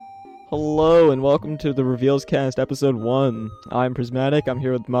Hello and welcome to the Reveals Cast episode 1. I'm Prismatic, I'm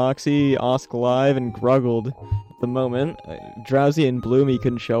here with Moxie, Osk Live, and Gruggled. At the moment, Drowsy and Bloomy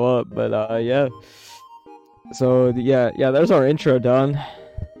couldn't show up, but yeah. So, yeah, there's our intro done.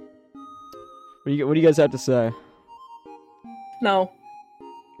 What do you guys have to say? No.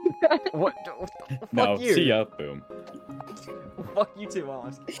 What? No, Fuck you. see ya, boom. Fuck you too,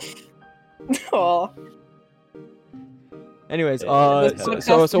 Osk. Aw. Anyways, Yeah,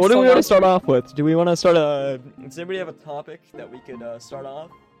 so what do we want to start off with? Do we want to start does anybody have a topic that we could start off?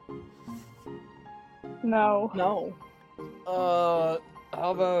 No. No.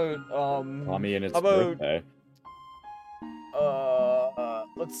 How about Mommy and its how about- birthday.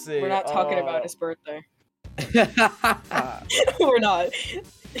 let's see. We're not talking about his birthday. We're not. Let's see.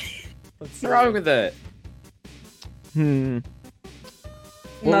 What's wrong with it?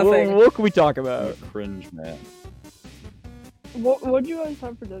 Nothing. What can we talk I'm a about? cringe man. What'd you guys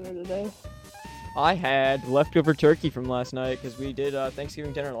have for dinner today? I had leftover turkey from last night because we did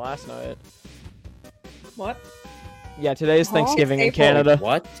Thanksgiving dinner last night. What? Yeah, today is Huh? Thanksgiving in April. Canada.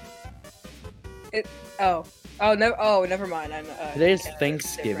 What? Never mind. Today is Canada's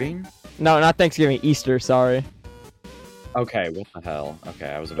Thanksgiving? No, not Thanksgiving. Easter. Sorry. Okay, what the hell? Okay,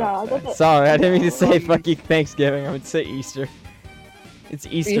 I was Yeah, about to say. that's Sorry, I didn't mean to say fucking Thanksgiving. I would say Easter. It's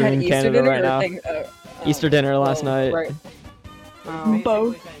different. Easter You had in Easter Canada dinner right or now. Easter dinner last night. Right.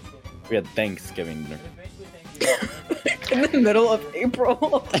 both. We had Thanksgiving dinner. In the middle of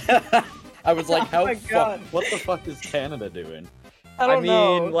April. I was like, Oh how my God. what the fuck is Canada doing? I don't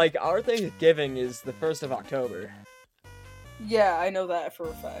know. Like, our Thanksgiving is the 1st of October. Yeah, I know that for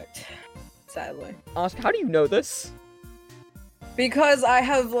a fact. Sadly. Oscar, how do you know this? Because I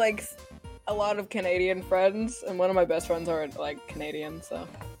have, like, a lot of Canadian friends, and one of my best friends are, like, Canadian, so.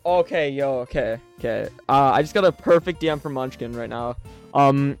 Okay. I just got a perfect DM from Munchkin right now. How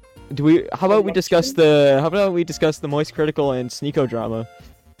about we discuss the Moist Critical and Sneeko drama?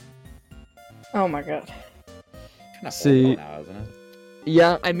 Oh my god. Kinda See- old now, isn't it?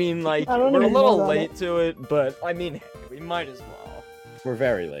 Yeah, I mean, like, I don't we're a even little know about late to it, but, I mean, we might as well. We're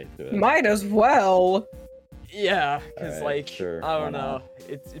very late to it. Might as well. Yeah, because, Alright, like, sure, I why don't know.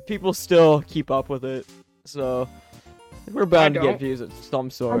 not? People still keep up with it, so we're bound to don't. get views of some I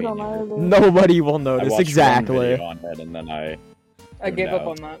sort. don't either. Nobody will I notice, watched one exactly. video on it and then I I gave up No.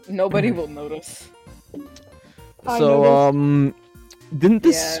 on that. Nobody will notice. I So, noticed. didn't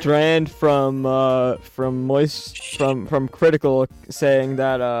this Yeah. strand from Critical saying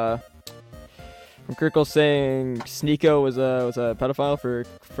that from Critical saying Sneeko was a pedophile for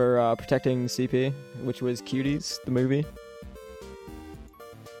protecting CP, which was Cuties, the movie.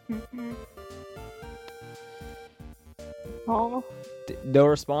 Oh, No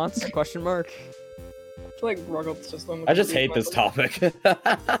response? Question mark. I feel like Ruggles just on the I just hate this topic.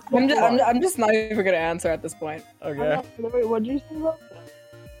 I'm just not even gonna answer at this point. Okay. wait, what'd you say about that?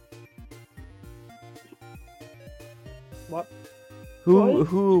 What? Who?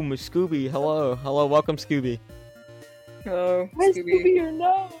 Scooby? Hello, welcome Scooby. Hello, Hi, Scooby. Scooby or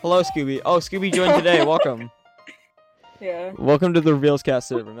no? Hello Scooby. Oh, Scooby joined today. Welcome. Yeah. Welcome to the Reveals Cast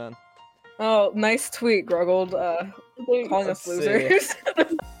server, man. Oh, nice tweet, Gruggled. Calling Let's us see. losers.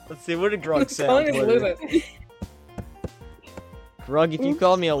 Let's see, what did Grug say on Calling us Twitter? losers. Grug, if you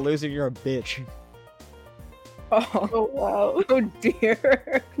called me a loser, you're a bitch. Oh, Oh wow. oh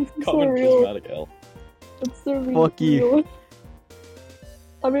dear. It's so Common real. prismatic L. It's so real. Fuck you.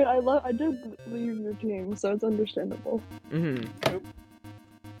 I mean, I did leave your team, so it's understandable. Mm-hmm.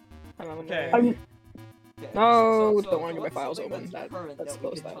 Okay. I'm No, don't wanna get my files open. Let's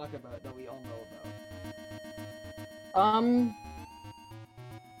close that. That we all know about.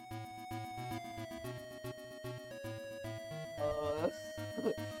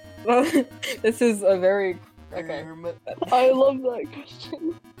 This is a very okay. I love that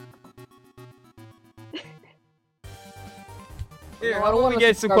question. Here, No, I how don't about wanna we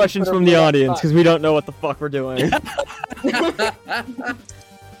get some subscribe to questions Twitter from the for that audience, fuck. because we don't know what the fuck we're doing.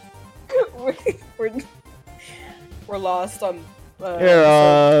 we're lost on Here,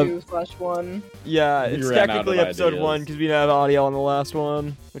 episode 2/1. Yeah, We it's ran out technically of episode ideas. 1, because we didn't have audio on the last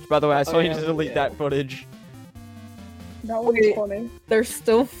one. Which, by the way, I still Oh, need yeah, to delete yeah. that footage. That one's Wait. funny. There's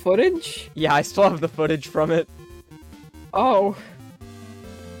still footage? Yeah, I still have the footage from it. Oh.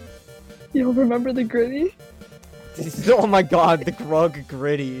 You remember the gritty? Oh my god, the Grug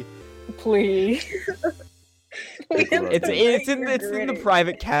Gritty. Please. It's in the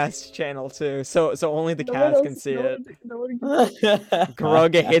private cast channel too, so only the No one cast else- can see no it. one- no one can-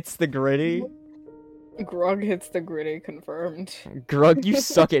 Grug hits the gritty. Grug hits the gritty, confirmed. Grug, you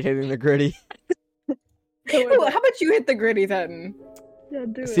suck at hitting the gritty. no one- Well, how about you hit the gritty then? Yeah,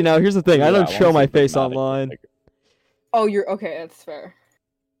 do See, it. now here's the thing. I Yeah, don't wanna show see my if face Prismatic online. can Oh, you're okay. That's fair.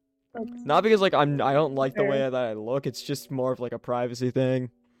 Not because like I don't like the way Fair. that I look. It's just more of like a privacy thing.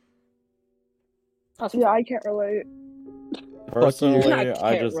 That's Yeah, I can't relate. Personally, I I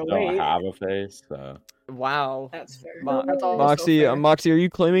can't just relate. don't have a face, so. Wow. That's fair. Mo- That's also Moxie, fair. Moxie, are you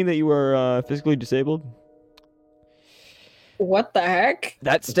claiming that you were physically disabled? What the heck?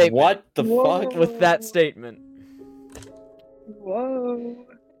 That statement. What the Whoa. fuck? With that statement. Whoa.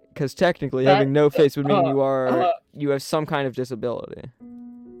 Because technically, That- having no face would mean uh, you have some kind of disability.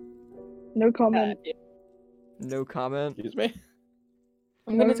 No comment. No comment. Excuse me?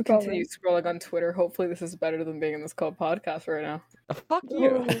 I'm gonna No continue comment. scrolling on Twitter. Hopefully, this is better than being in this called podcast right now. Fuck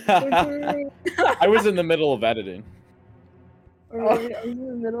you. I was in the middle of editing. Alright, I was in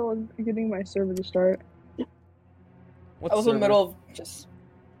the middle of getting my server to start. What I was in server? the middle of just.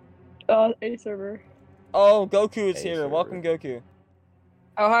 A server. Oh, Goku is Hey, here. server. Welcome, Goku.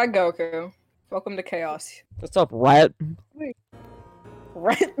 Oh, hi, Goku. Welcome to Chaos. What's up, rat?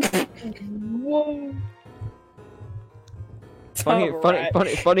 Right? Whoa.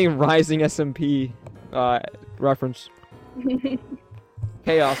 Funny rising SMP reference.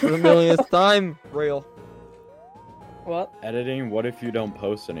 Chaos for the millionth time. Real. What? Editing, what if you don't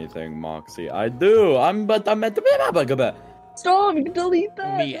post anything, Moxie? I do! I'm at the Stop! Delete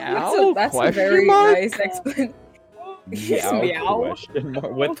that! Meow? That's a Question very mark? nice explanation. Meow? Question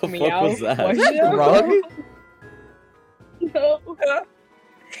mark? What the Meow fuck was that? question Rug? No.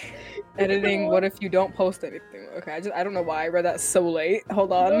 Editing, what if you don't post anything? Okay, I don't know why I read that so late.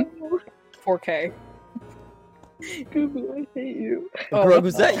 Hold on. No. 4K. Scooby, I hate you. Oh, Bro,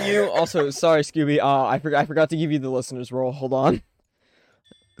 was that you? Also, sorry, Scooby. I forgot to give you the listeners role. Hold on.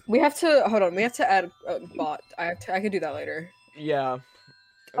 We have to hold on. We have to add a bot. I could do that later. Yeah.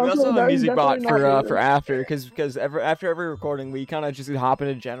 We Also, also have that a was music bot definitely not for you. after, because after every recording, we kind of just hop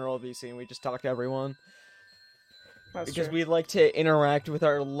into general VC and we just talk to everyone. That's Because true. we like to interact with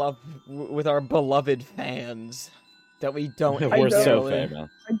our beloved fans that we don't. We're hate so really. famous.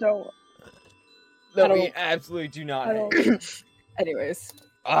 I don't. That I we don't- absolutely do not I don't. hate. Anyways,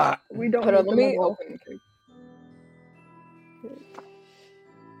 We don't. hold on. hate Let them me at all. open.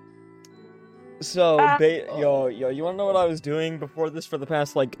 So, Ah. yo, you wanna know what I was doing before this for the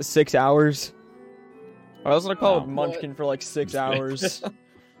past like 6 hours? I was on a call with What? Munchkin for like 6 hours.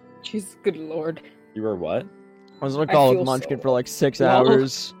 Jeez, good lord. You were what? I was on a I call with feel Munchkin so for like 6 low.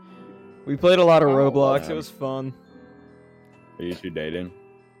 hours. We played a lot of Oh, Roblox. wow. It was fun. Are you two dating?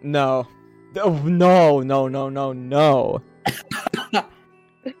 No. Oh, no.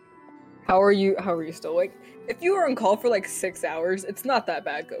 How are you still awake? If you were on call for like 6 hours, it's not that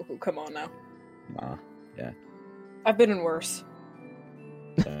bad, Goku. Come on now. Nah. I've been in worse.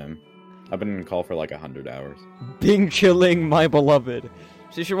 I've been in call for like 100 hours. Bing chilling, my beloved.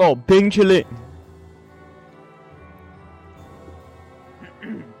 See your roll. Bing chilling.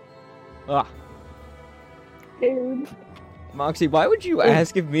 Ah, Scared. Moxie, why would you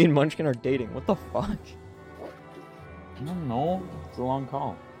ask if me and Munchkin are dating? What the fuck? I don't know. It's a long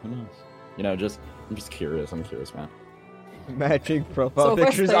call. Who knows? You know, I'm just curious. I'm curious, man. Matching profile So if I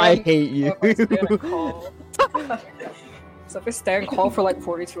pictures. stay I on- hate you. So if I stay on call, so if I stay on call for like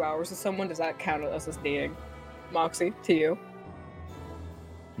 42 hours with someone, does that count as us dating? Moxie, to you?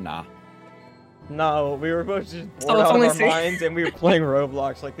 Nah. No, we were both just So bored it's out of only our six- minds, and we were playing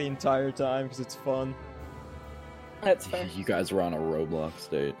Roblox like the entire time because it's fun. That's fair. You guys were on a Roblox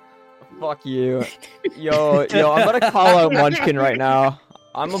date. Fuck you. Yo, I'm gonna call out Munchkin right now.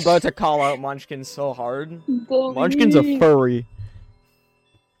 I'm about to call out Munchkin so hard. Munchkin's a furry.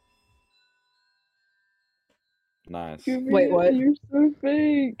 Nice. Scooby, Wait, what? You're so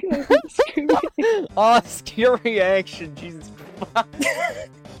fake. Scooby. Oh, scary action. Jesus Christ.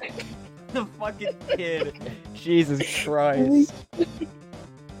 The fucking kid. Jesus Christ.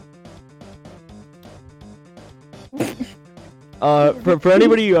 For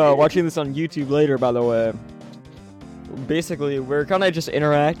anybody watching this on YouTube later, by the way, basically we're kind of just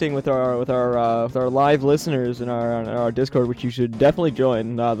interacting with our live listeners in our Discord, which you should definitely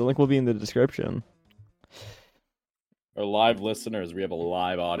join. The link will be in the description. Our live listeners, we have a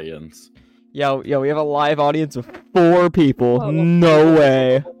live audience. Yeah, we have a live audience of 4 people. Oh. No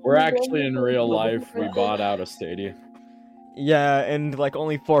way. We're actually in real life. We bought out a stadium. Yeah, and like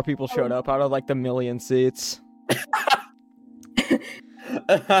only 4 people showed up out of like the million seats.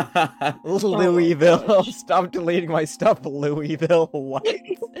 Louisville. Stop deleting my stuff, Louisville. What?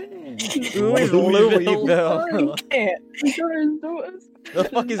 Who is Louisville? Can't. Guys, don't ask. The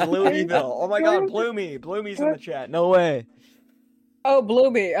fuck is Louisville? Oh my god, Bloomy. Bloomy's in the chat. No way. Oh,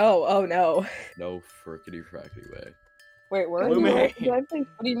 Bloomy. Oh no. No frickety frackety way. Wait, where? Blue What man. Do I play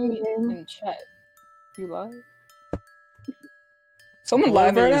do you mean game? in chat? You live? Someone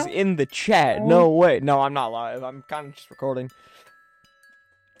live Bloomy right is now? in the chat. Oh. No, wait. No, I'm not live. I'm kind of just recording.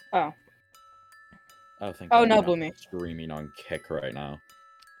 Oh. Oh, thank Oh, God no, I'm not Bloomy. Screaming on Kick right now.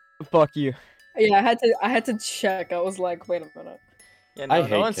 Fuck you. Yeah, I had to check. I was like, wait a minute. Yeah, I no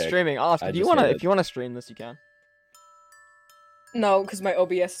hate one's Kick. streaming. Oscar, I if you just wanna, hate if you wanna stream this, you can. No, because my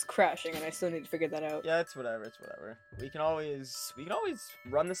OBS is crashing, and I still need to figure that out. Yeah, it's whatever. It's whatever. We can always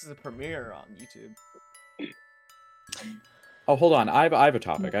run this as a premiere on YouTube. Oh, hold on. I have a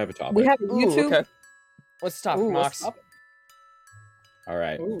topic. I have a topic. We have Ooh, YouTube. okay. What's the topic, Ooh, Mox? what's up? All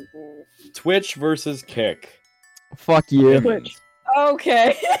right. Ooh. Twitch versus Kick. Fuck you. Twitch.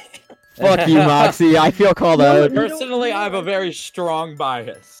 Okay. Fuck you, Moxie. I feel called No, out. no. Personally, I have a very strong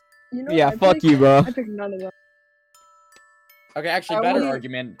bias. You know, Yeah, I fuck picked- you, bro. I picked none of them. Okay, actually, I better only-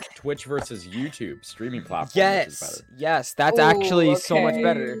 argument: Twitch versus YouTube streaming platform. Which is Yes, better. yes, that's Ooh, actually so much okay.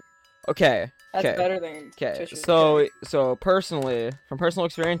 better. Okay, That's okay. better than Okay, Twitch. so personally, from personal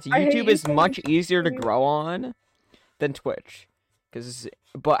experience, I hate YouTube is you. much easier to grow on than Twitch.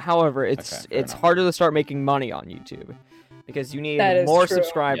 But however, Okay, it's fair enough. harder to start making money on YouTube because you need That is more true.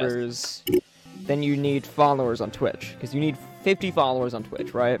 subscribers than you need followers on Twitch. Because you need 50 followers on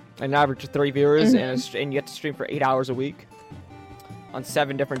Twitch, right? An average of 3 viewers, and you have to stream for 8 hours a week on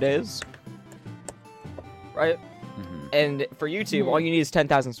 7 different days, right? Mhm. And for YouTube, all you need is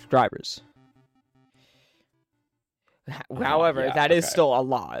 10,000 subscribers. However, yeah, that is okay. still a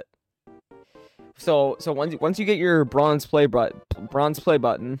lot. So once you get your bronze play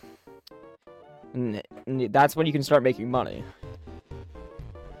button, and that's when you can start making money.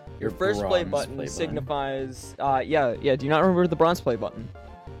 Your first play bronze button play signifies, yeah. Do you not remember the bronze play button?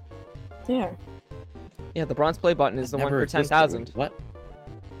 Yeah. Yeah, the bronze play button is the one Never for existed. 10,000. What?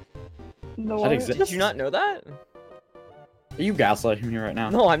 The That what? exists? Did you not know that? Are you gaslighting me right now?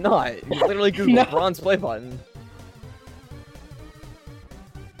 No, I'm not. You literally Google No. bronze play button.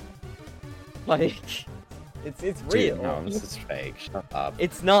 Like, it's real. Dude, no, this is fake. Shut up.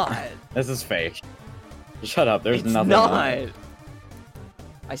 It's not. This is fake. Shut up. There's It's nothing. not.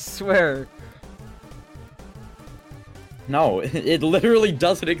 I swear. No, it literally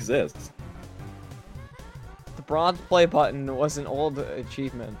doesn't exist. The bronze play button was an old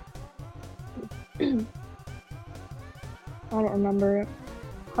achievement. I don't remember it.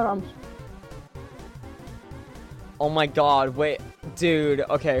 Hold on. Oh my god, wait. Dude,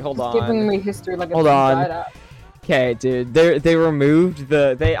 okay, hold It's giving on. me history like Hold it's on. died out. Okay, dude, they removed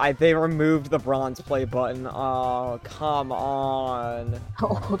they removed the bronze play button. Oh, come on.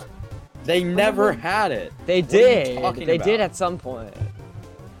 Old. They never had it. They What are you did. talking They did about? at some point.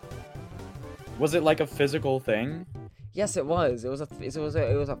 Was it like a physical thing? Yes, it was. It was a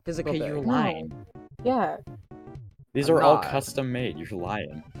physical Okay, thing. you're lying. Yeah. These I'm are all not. custom made. You're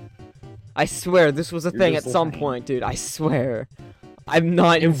lying. I swear this was a You're thing at just some lying. point, dude. I swear. I'm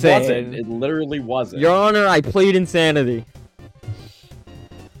not It insane. wasn't. It literally wasn't. Your Honor, I plead insanity.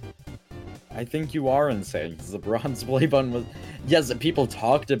 I think you are insane because the bronze play button was. Yes, people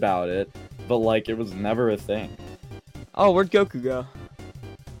talked about it, but like it was never a thing. Oh, where'd Goku go?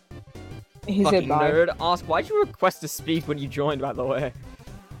 He Fucking said bye. nerd. Ask, why'd you request to speak when you joined, by the way?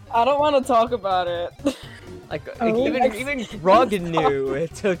 I don't want to talk about it. Like, Oh. even Grug knew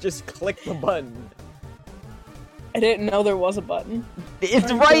to just click the button. I didn't know there was a button. It's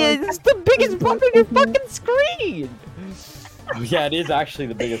Oh, right, God. it's the biggest button on your fucking screen! Yeah, it is actually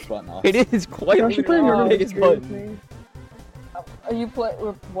the biggest button off. It is quite You should play literally Murder the biggest Mystery with button. me. Are you play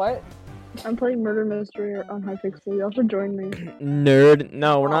what? I'm playing Murder Mystery on Hypixel. You also join me. Nerd.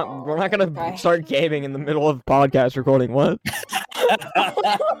 No, we're Oh, not gonna okay. start gaming in the middle of podcast recording. What?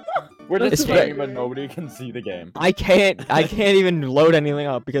 We're just It's playing, fa- but nobody can see the game. I can't even load anything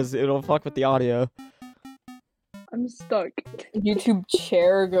up because it'll fuck with the audio. I'm stuck. YouTube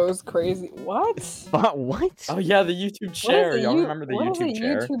chair goes crazy. What? What? Oh yeah, the YouTube chair. Y'all remember the what is YouTube a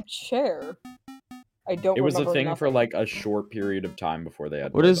chair? YouTube chair? I don't. It was a remember thing for nothing. like a short period of time before they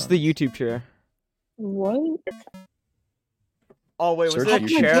had. What play is the buttons. YouTube chair? What? Oh wait, was Search it a YouTube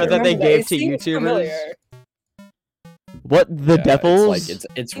chair chair. that they Remember gave It to seems YouTubers? familiar. What the Yeah, devils?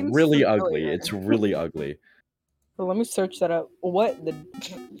 It's Seems really familiar. ugly. It's really ugly. Well, let me search that up. What the?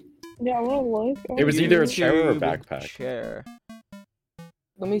 Yeah, I wanna look. It was either a chair or a YouTube backpack. Chair.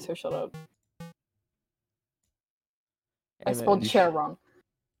 Let me search that up. I spelled Image. chair wrong.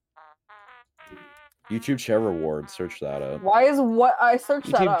 YouTube chair reward. Search that up. Why is what I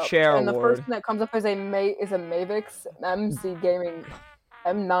searched that YouTube up? chair and the award. first thing that comes up is a Mavix MC Gaming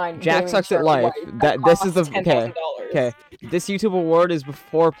M9. Jack gaming sucks at chair life. white This is the costs $10,000. Okay. This YouTube award is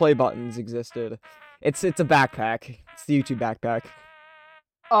before play buttons existed. It's a backpack. It's the YouTube backpack.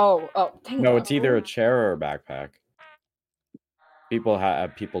 Oh, dang No, it. it's either a chair or a backpack. People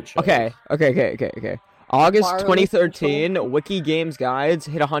have people chose. Okay. August Wireless 2013, Wiki Games Guides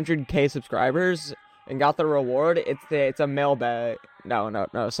hit 100K subscribers and got the reward. It's a mailbag.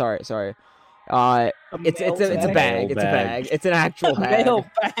 No. Sorry. It's a bag. It's a bag. It's an actual bag. Mail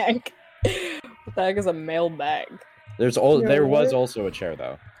bag. What the heck is a mail bag? There was also a chair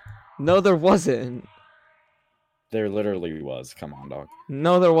though. No, there wasn't. There literally was. Come on, dog.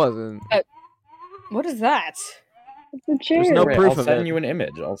 No, there wasn't. What is that? It's a chair. There's no Wait, proof I'll of send it. you an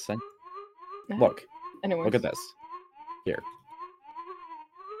image. I'll send. Look. Anyways. Look at this. Here.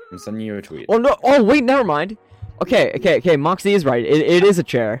 I'm sending you a tweet. Oh no! Oh wait, never mind. Okay. Moxie is right. It is a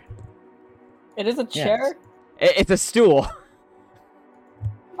chair. It is a chair? It's a stool.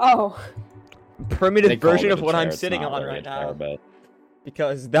 Oh. Primitive They call version it of a what chair, I'm it's sitting not on really right a chair, now. but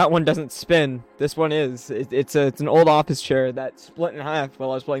Because that one doesn't spin. This one is. It's an old office chair that split in half while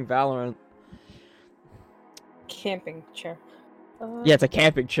I was playing Valorant. Camping chair. Yeah, it's a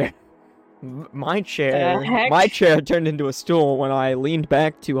camping chair. My chair heck? turned into a stool when I leaned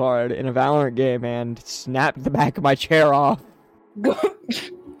back too hard in a Valorant game and snapped the back of my chair off.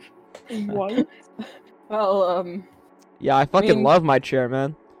 What? Well, Yeah, I fucking mean- love my chair,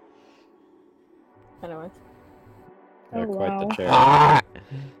 man. anyways. yeah, Oh, quite wow. the chair. Ah!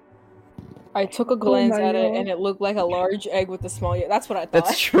 I took a glance my at it God. and it looked like a large egg with a small yolk. That's what I thought.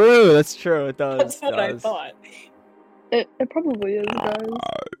 That's true. That's true. It does. That's what I does. thought. It probably is, guys.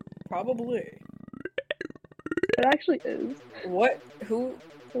 Probably. It actually is. What? Who?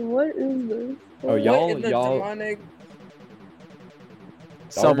 What is this? Oh, What y'all- in the y'all- demonic? Y'all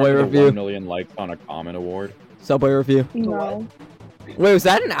Subway remember the 1 review. million likes on a comment award. Subway review. No. Wait, was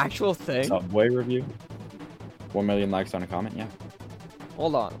that an actual thing? Subway review. 1 million likes on a comment. Yeah.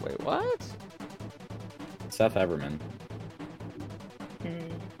 Hold on. Wait, what? Seth Everman. Hmm.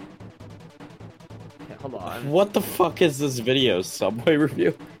 Okay, hold on. What the fuck is this video? Subway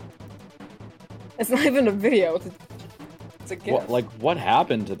review? It's not even a video. It's a gift. What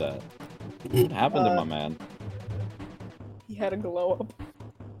happened to that? What happened to my man? He had a glow up.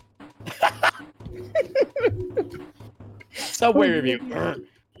 Subway review.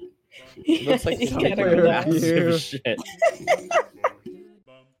 Looks like He Subway had a glow up. review. shit.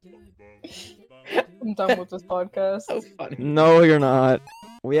 I'm done with this podcast. So funny. No, you're not.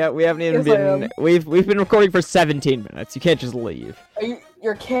 We haven't even Yes, I been. am. We've been recording for 17 minutes. You can't just leave.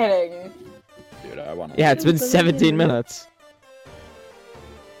 You're kidding. Dude, I want. Yeah, it's been 17 minutes.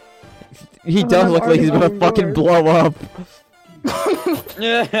 He Oh, does I'm look like he's gonna already fucking bored. blow up.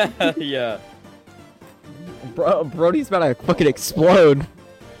 Yeah, yeah. Brody's about to fucking explode.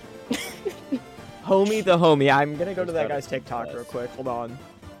 Homie the homie. I'm gonna go to that guy's TikTok real quick. Hold on.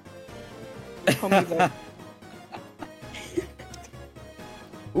 Homie the-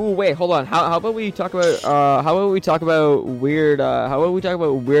 Ooh, wait, hold on. How about we talk about weird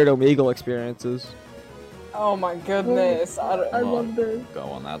Omegle experiences? Oh my goodness. I don't I know. love this. Go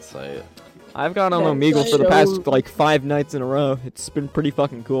on that site. I've gone on That Omegle for the show- past like 5 nights in a row. It's been pretty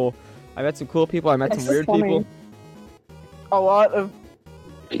fucking cool. I met some cool people. I met It's some weird funny. people. A lot of.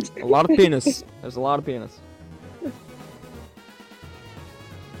 A lot of penis. There's a lot of penis.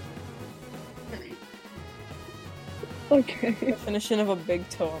 Okay. Definition of a big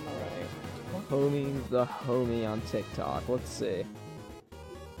toe on the right. Homie the homie on TikTok. Let's see.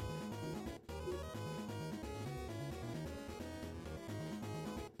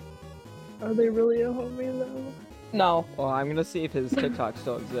 Are they really a homie though? No. Well, I'm gonna see if his TikTok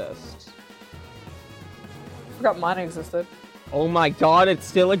still exists. I forgot mine existed. Oh my god, it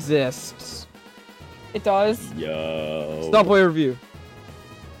still exists. It does. Yo. Subway review.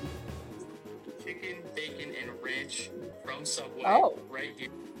 Chicken, bacon, and ranch from Subway Oh. right here.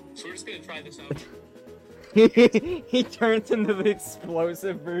 So we're just gonna try this out. He turns into the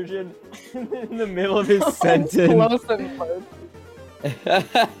explosive version in the middle of his sentence. Explosive word.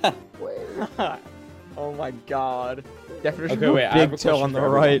 Wait. Oh my god. Definition Okay, of wait. I have big a toe question on for the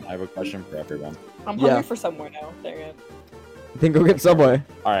everyone. right. I have a question for everyone. I'm Yeah. hungry for somewhere now. Dang it. Then go get Subway.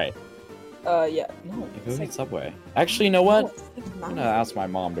 All right. Yeah. No. Go it's get like- Subway. Actually, you know what? no, it's like I'm not. gonna ask my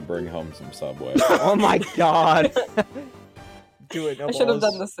mom to bring home some Subway. Oh my god. Do it, no I should have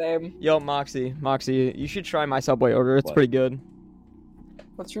balls. done the same. Yo, Moxie, you should try my Subway order. It's What? pretty good.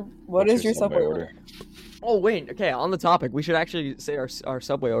 What What's is your Subway order? Oh wait, okay. On the topic, we should actually say our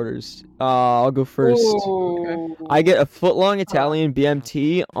Subway orders. I'll go first. Ooh. I get a foot-long Italian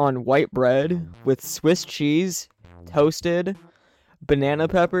BMT on white bread with Swiss cheese, toasted, banana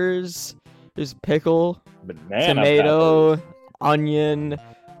peppers. There's pickle, Banana tomato, peppers. onion,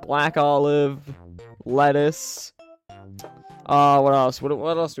 black olive, lettuce, What else? What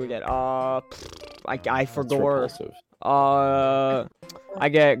else do we get? I It's forgot. repulsive. I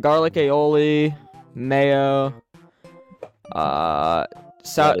get garlic aioli, mayo, That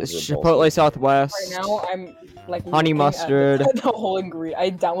is Chipotle repulsive. Southwest. Right now, I'm like Honey looking at mustard. the whole ingredient.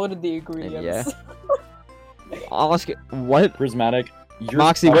 I downloaded the ingredients. Oscar, what? Prismatic. Your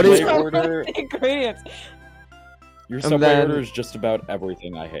Moxie, what is- Subway order? The ingredients. Your And Subway then- order is just about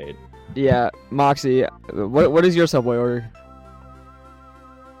everything I hate. Yeah, Moxie, what is your Subway order?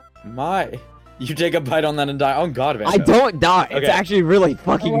 You take a bite on that and die. Oh God, Van I Gogh. don't die. It's Okay. actually really Oh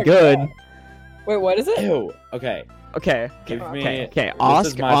fucking my good. God. Wait, what is it? Ew. Okay. Okay. Give me. Okay. This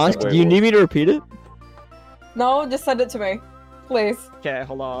is Ask. my Do Subway you need order. me to repeat it? No, just send it to me, please. Okay,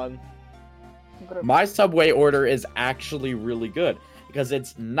 hold on. I'm gonna- My Subway order is actually really good because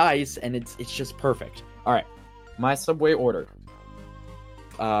it's nice and it's just perfect. All right, my Subway order.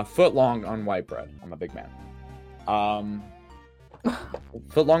 Foot long on white bread. I'm a big man.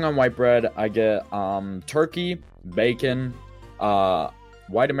 Foot long on white bread. I get turkey, bacon,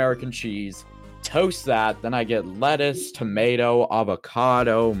 white American cheese. Toast that. Then I get lettuce, tomato,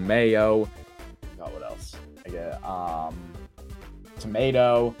 avocado, mayo. God, what else? I get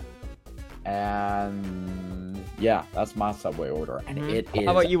tomato. And yeah, that's my Subway order, and Mhm. it is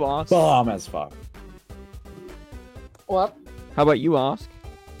How about you, Osk? bomb as fuck. What? How about you, Osk?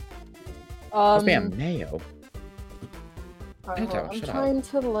 Spam mayo. I'm shut up. trying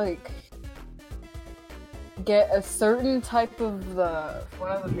to like get a certain type of one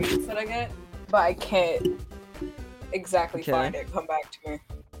of the meats that I get, but I can't exactly Okay. find it. Come back to me.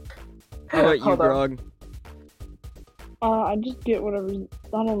 How about you, Hold on. Grog? I just get whatever.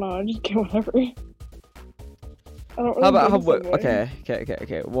 I don't know. I just get whatever. I don't really How about go to Subway.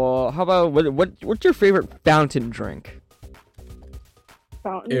 okay. Well, how about what's your favorite fountain drink?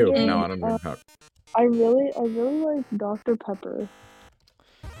 Fountain Ew, drink? no, I don't drink Coke. I really like Dr. Pepper.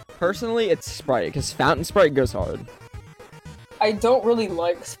 Personally, it's Sprite because Fountain Sprite goes hard. I don't really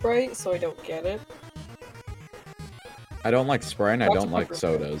like Sprite, so I don't get it. I don't like Sprite, and I Dr. don't like Pepper.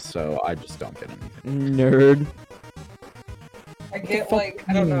 sodas, so I just don't get anything. Nerd. I get fuck like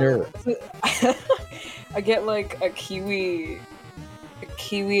I don't you know. I get like a kiwi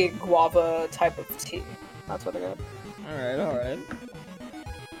and guava type of tea. That's what I get. All right.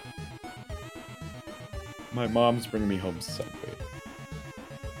 My mom's bringing me home Subway.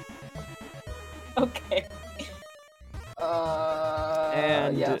 Okay.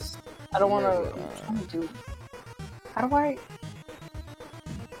 And yes. I don't want there's to. How do I?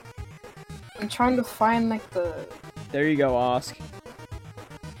 I'm trying to find like the. There you go, Osk.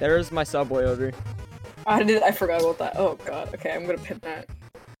 There's my Subway order. I forgot about that. Oh god. Okay, I'm gonna pin that.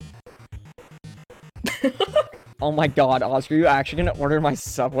 Oh my God, Oscar, are you actually gonna order my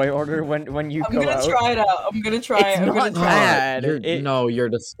Subway order when you I'm go gonna out? try it out. I'm gonna try It's it. I'm not gonna try bad. No, you're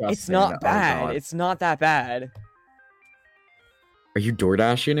disgusting. It's not Oh, bad. God. It's not that bad. Are you door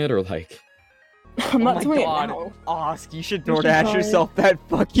dashing it or like? it. I'm Oh not my doing God. it now. Osk, you should You should DoorDash try yourself that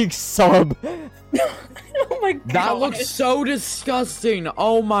fucking sub. Oh my god. That looks so disgusting.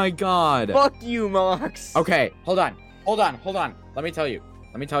 Oh my God. Fuck you, Mox. Okay, hold on. Let me tell you.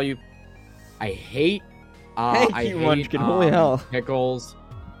 I hate. Thank I you, hate, Munchkin. Holy hell. Pickles.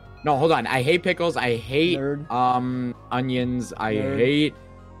 No, hold on. I hate pickles. I hate Nerd. onions. I Nerd. hate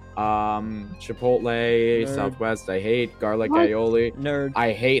Chipotle, Nerd. Southwest. I hate garlic What? aioli. Nerd.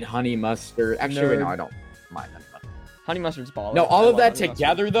 I hate honey mustard. Actually, wait, no, Nerd. I don't mind honey mustard. Honey mustard's baller. No, I all of love that honey mustard.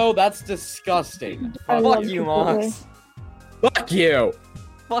 together though, that's disgusting. I Fuck love you, Chipotle. Mox. Fuck you.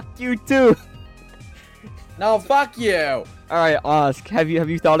 Fuck you too. No, fuck you. All right, Osk, have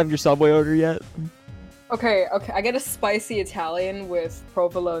you thought of your Subway order yet? Okay. I get a spicy Italian with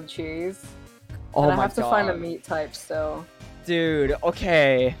provolone cheese. Oh and I my have to find a God. meat type still. Dude,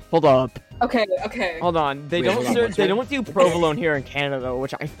 okay, hold up. Okay. Hold on. They Wait, don't hold on, serve, what's they that? don't do provolone here in Canada,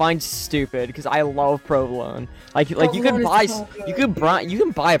 which I find stupid because I love provolone. Like you can Provolone is buy so you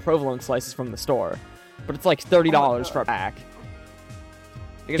can buy provolone slices from the store, but it's like $30 God. for a pack.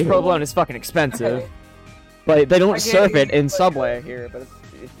 Because Ew. provolone is fucking expensive. Okay. But they I don't get serve it you, in but- Subway here, but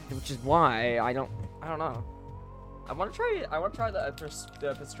which is why I don't know. I want to try the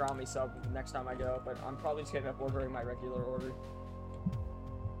pastrami sub next time I go, but I'm probably just gonna end up ordering my regular order.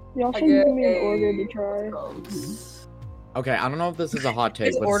 Y'all I should get give me an a- order to try. Okay, I don't know if this is a hot take,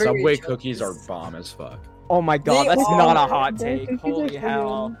 Just but order your Subway chips. cookies are bomb as fuck. Oh my God, They that's not a are. hot Their take. cookies are Holy so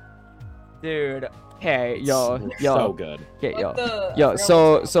hell, dude. Hey, yo, So good. okay, yo. What the- Yo, I forgot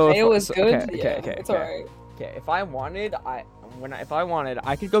so- what's so up. if- Mayo is so- good. okay, Yeah, okay. it's alright. Okay, if I wanted,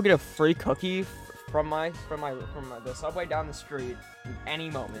 I could go get a free cookie from the subway down the street any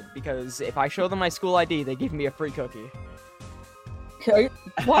moment, because if I show them my school ID, they give me a free cookie. Okay.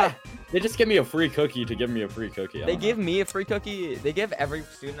 What? They just give me a free cookie to give me a free cookie. I They don't give know. me a free cookie. They give every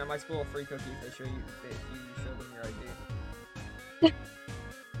student at my school a free cookie if they show you them your ID.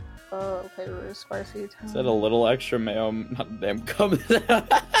 Okay, we're spicy. Said a little extra mayo. Not damn come.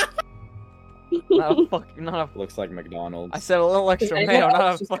 Not a. Looks like McDonald's. I said a little extra anyone mayo, not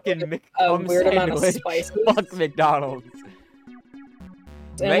else a just fucking get, McDonald's weird amount of sandwich. spices? Fuck McDonald's.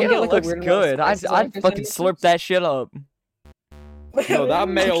 Does anyone Mayo get, like, a looks weird amount of good. spices on I'd their fucking slurp that shit up. No, that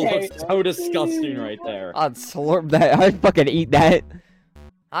mayo Okay. looks so disgusting right there. I'd slurp that. I'd fucking eat that.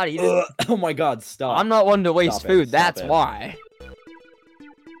 I'd eat it. Ugh, oh my god, stop. I'm not one to waste Stop it, food. stop That's it. why.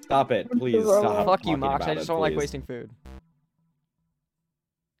 Stop it, please Fuck stop. Fuck you, talking Mox. I about just it, don't like please. wasting food.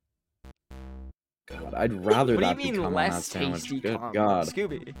 God, I'd rather What do that you mean become on that less sandwich. tasty? Good comment? God.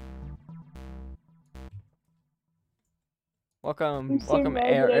 Scooby. Welcome, I'm so welcome, mad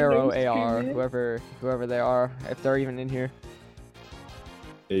that I Arrow know AR, Scooby. whoever they are, if they're even in here.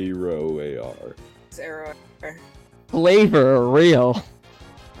 Arrow AR. Arrow. Flavor real.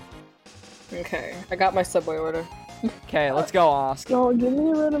 Okay, I got my Subway order. Okay, let's go, Oscar. No, give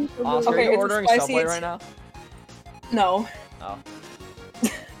me a random Oscar, Okay, are you it's a ordering spicy- Subway right now? No. Oh.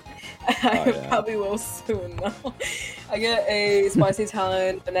 I yeah. probably will soon though. I get a spicy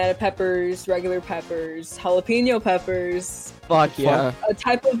Italian, banana peppers, regular peppers, jalapeno peppers, Fuck yeah. a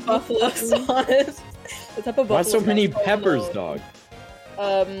type of buffalo sauce. A type of buffalo Why so many sauce called, peppers, dog?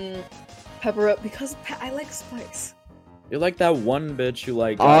 Pepper up because I like spice. You're like that one bitch who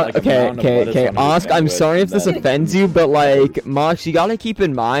like. got, like, a Okay, mound of okay, lettuce okay. on her Osk, I'm sandwich sorry if and this then- offends you, but like, Mox, you gotta keep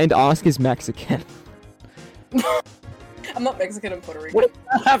in mind, Osk is Mexican. I'm not Mexican, I'm Puerto Rican. What does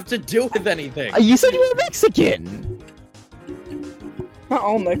that have to do with anything? You said you were Mexican. Not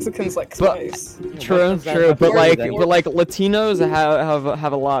all Mexicans like But- spice. True, does that true, have to but do like, with anything? Latinos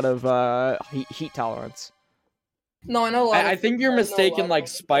have a lot of heat tolerance. No, I know a lot. I of think you're I know a lot mistaking of like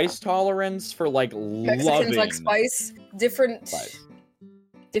Mexicans. spice tolerance for like Mexicans loving like spice. Different spice.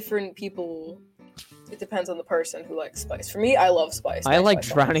 people. It depends on the person who likes spice. For me, I love spice. I like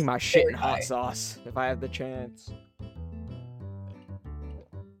spice drowning level my is shit very in hot high. sauce if I have the chance.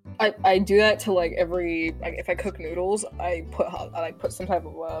 I do that to like every if I cook noodles, I put some type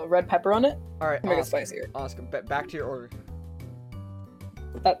of red pepper on it All right, to make it Oscar, spicier. Oscar, back to your order.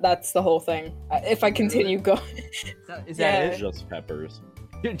 That's the whole thing. If I continue going, Is Yeah. that Just peppers.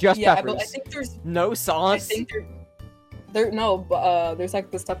 it? Just yeah, peppers. but I think there's No I sauce. think there's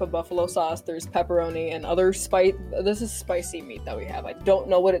like this type of buffalo sauce. There's pepperoni and other spice. This is spicy meat that we have. I don't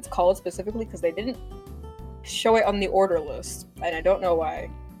know what it's called specifically because they didn't show it on the order list, and I don't know why.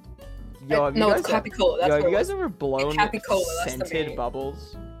 Yo, have you No, guys it's Capicola. That's Yo, have what you it guys was. ever blown Capicola, that's the scented name.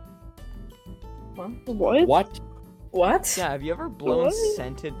 bubbles? What? What? What? Yeah, have you ever blown What?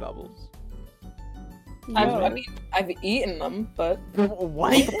 scented bubbles? I mean, I've eaten them, but What?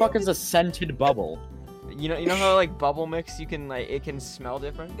 What the fuck is a scented bubble? You know how like bubble mix, you can like it can smell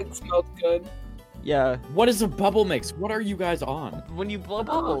different. it smelled good. Yeah, What is a bubble mix? What are you guys on? when you blow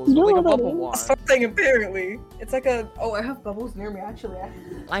bubbles you with like a know what that bubble is? wand. Something apparently. It's like a. Oh, I have bubbles near me. Actually,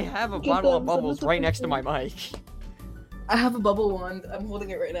 I have a Get bottle of them, send bubbles us a right next to picture. my mic. I have a bubble wand. I'm holding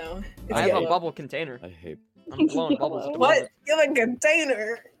it right now. It's I have yellow. a bubble container. I hate. I'm blowing bubbles. Yellow. to What? it. You have a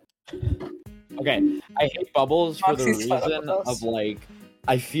container. Okay, I hate bubbles for the Moxie's fed up reason with us. of like,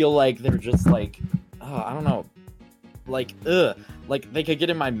 I feel like they're just like, I don't know, like like they could get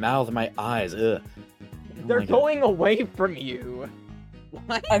in my mouth and my eyes, Oh They're my God. going away from you.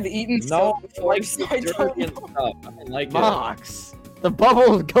 What? I've eaten No, soap I before, like so the I dirt don't and know. stuff. I don't like it. Mox, the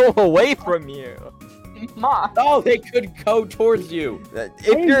bubbles go away from you. Mock. No, they could go towards you. If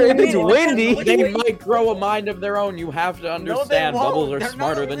it's doing? windy, What They Wait. might grow a mind of their own. You have to understand. Bubbles are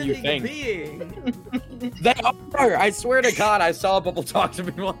smarter than you think. They are. I swear to God, I saw a bubble talk to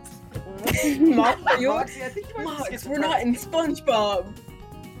me once. Mock, are you? Moxie, I think you might be Mox, we're not in SpongeBob.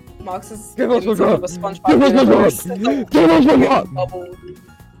 Mox is Give us in a sort of a drop. SpongeBob Give us a universe. drop. It's like Give us a a drop. bubble.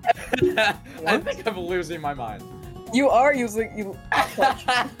 I think I'm losing my mind. You are using you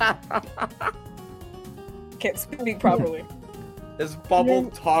can't speak properly. This bubble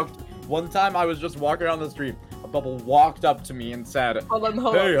talked. One time I was just walking down the street. A bubble walked up to me and said, Hold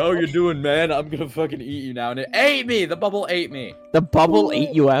on. "Hey, how you doing, man? I'm gonna fucking eat you now." And it ate me. The bubble ate me. The bubble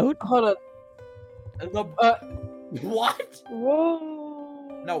ate you out? Hold on. And the what?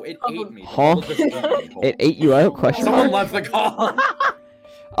 Whoa. No, it ate me. The Huh? bubble just ate me. It ate you out? Question Someone mark? left the call.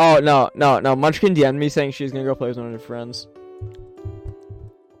 Oh, no. Munchkin DM'd me saying she's gonna go play with one of her friends.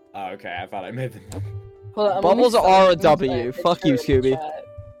 Oh, okay. I thought I made them. Hold on, Bubbles let me are a find W. my Fuck you, picture in the Scooby. chat.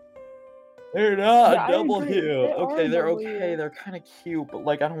 They're not Yeah, I double agree. hue. They are Okay, they're double okay. hue. They're kind of cute, but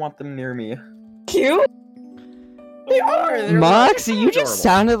like I don't want them near me. Cute? They are. They're Moxie, like, you just adorable.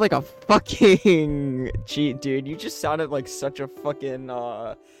 sounded like a fucking cheat, dude. You just sounded like such a fucking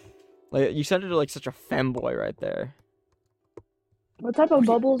like you sounded like such a femboy right there. What type of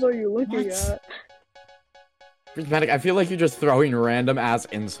bubbles are you looking What? at? Prismatic, I feel like you're just throwing random ass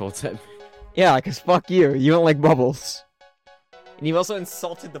insults at me. Yeah, cause fuck you. You don't like bubbles. And you also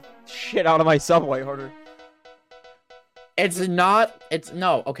insulted the shit out of my Subway order.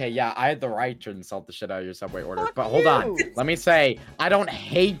 No, okay, yeah, I had the right to insult the shit out of your Subway order. But hold on. Let me say, I don't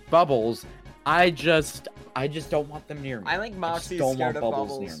hate bubbles. I just don't want them near me. I think just Moxie's don't scared want of bubbles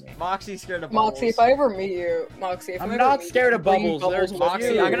bubbles. near me. Moxie's scared of bubbles. Moxie, if I ever meet you, Moxie, if I I'm ever not meet scared you, of bring bubbles, there's with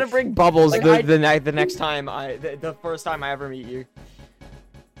Moxie, you. I'm gonna bring bubbles Like, the next time the first time I ever meet you.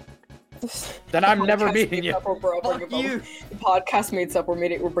 Then I'm The never podcast meeting meets you. up, we're all bringing Fuck you. bubbles. The podcast meets up.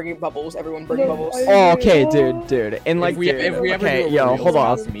 We're bringing bubbles. Everyone bring Yeah, bubbles. I- Oh, okay, dude. And like, if we dude, ever okay, do a yo, hold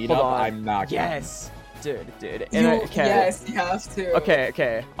on, Reels hold meetup, on. I'm not gonna. Yes, dude. You, And okay. Yes, you have to.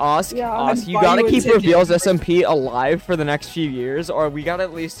 Okay. Ask, Yeah, I'm you buy gotta you a keep ticket. Reveals SMP alive for the next few years, or we gotta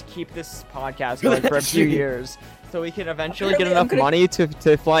at least keep this podcast going for a few years, so we can eventually get Apparently, enough I'm gonna- money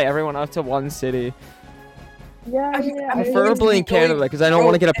to fly everyone out to one city. Yeah, I'm yeah. going to Preferably in be going Canada, 'cause I don't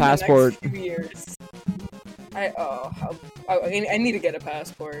wanna get a broke in the next passport. few years. I need to get a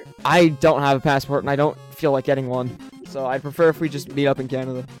passport. I don't have a passport, and I don't feel like getting one, so I'd prefer if we just meet up in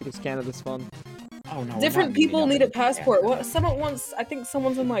Canada, because Canada's fun. Oh no. we're Different not meeting people up need in a passport. What? Someone wants. I think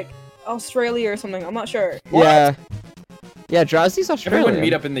someone's in like Australia or something. I'm not sure. Yeah, Drowsy's Australian. Everyone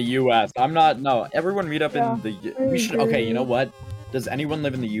meet up in the U.S. I'm not. No, everyone meet up Yeah, in the. I We should. Okay, you agree. know what? Does anyone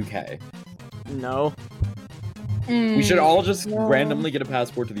live in the U.K.? No. We should all just No. randomly get a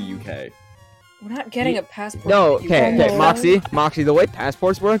passport to the U.K. We're not getting a passport. No, to the okay, UK. okay, Moxie, the way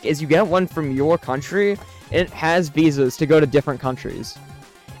passports work is you get one from your country, and it has visas to go to different countries.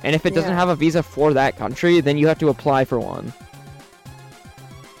 And if it doesn't Yeah. have a visa for that country, then you have to apply for one.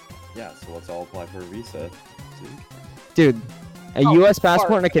 Yeah, so let's all apply for a visa. Dude, a Oh, US passport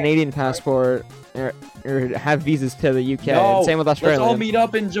fart. and a Canadian passport or have visas to the UK. No, and same with let's Australia. all meet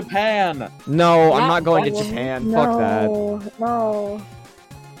up in Japan. No, I'm Not not going to one. Japan. Fuck that. No.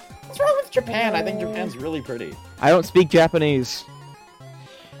 What's wrong with Japan? I think Japan's really pretty. I don't speak Japanese.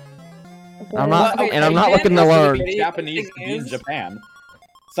 Okay. I'm not, Okay, and I'm not Japan looking to is learn. Really, Japanese the to thing be in is, Japan.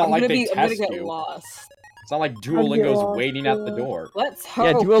 It's not I'm like gonna they be. I'm gonna test get you. lost. It's not like get Duolingo's lost, waiting at the too. door. Let's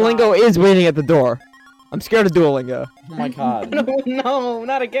Yeah, hope. Duolingo is waiting at the door. I'm scared of Duolingo. Oh my god. No, no,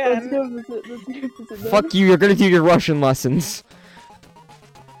 not Let's again. go visit. Let's go visit them. Fuck you, you're gonna do your Russian lessons.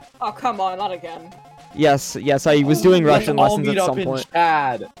 Oh come on, not again. Yes, I was doing Let's Russian all lessons meet at up some in point.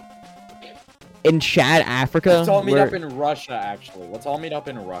 Chad. In Chad, Africa? Let's all meet Where- up in Russia, actually. Let's all meet up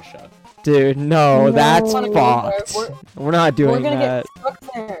in Russia. Dude, no, No. that's We're- fucked. We're not We're doing gonna that. get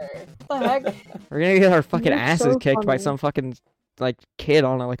stuck there. What the heck? We're gonna get our fucking You're asses so kicked by funny. some fucking, like, kid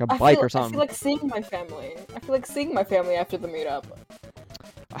on, like, a I bike feel, or I something. feel like seeing my family. I feel like seeing my family after the meetup.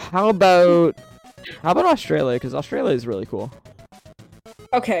 How about Australia? Because Australia is really cool.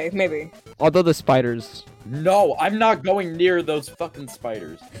 Okay, maybe. Although the spiders. No, I'm not going near those fucking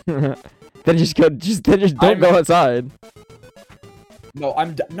spiders. Then just don't I'm- go outside. No,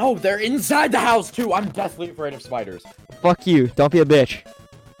 no, they're inside the house too. I'm deathly afraid of spiders. Fuck you, don't be a bitch.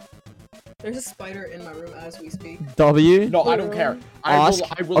 There's a spider in my room as we speak. W? No, I don't care. Ask-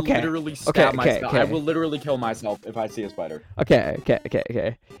 I will okay, literally stab okay, myself. I okay. will literally kill myself if I see a spider. Okay.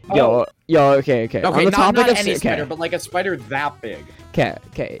 Oh. Yo, okay. Okay, On the not topic of any okay. spider, but like a spider that big.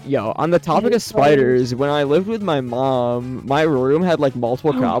 Okay. Yo, on the topic Hey, of spiders, when I lived with my mom, my room had like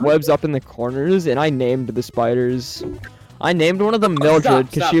multiple cobwebs up in the corners, and I named the spiders. I named one of them Mildred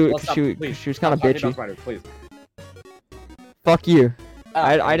because Let's stop, please. she was kind of Stop talking bitchy. about spiders, please. Fuck you.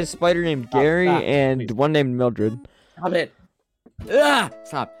 I Ah, had a spider named Gary stop, and please. one named Mildred. Stop it. Ah,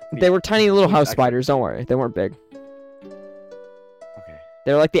 stop. They were tiny little Please, house actually. spiders. Don't worry, they weren't big. Okay.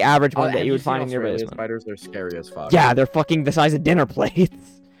 They're like the average one Have that you would seen find in your Australian basement. Spiders are scary as fuck. Yeah, they're fucking the size of dinner plates.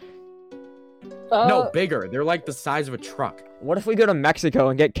 No, bigger. They're like the size of a truck. What if we go to Mexico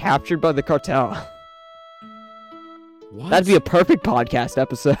and get captured by the cartel? What? That'd be a perfect podcast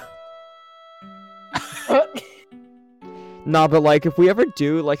episode. Nah, but like if we ever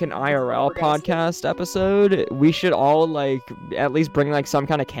do like an IRL We're gonna podcast episode, we should all like at least bring like some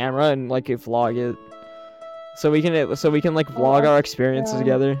kind of camera and like vlog it, so we can like vlog our experiences yeah.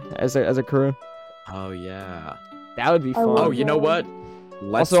 together as a crew. Oh yeah. That would be I fun. love Oh, you know what?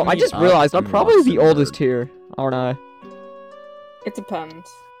 Let's Also, I meet just up realized I'm in probably the Luxembourg. oldest here, aren't I? It depends.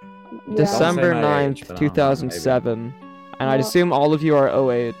 Yeah. December my 9th, age, but I don't know, 2007. And I'd Yeah. assume all of you are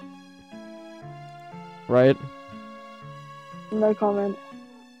 08. right? No comment.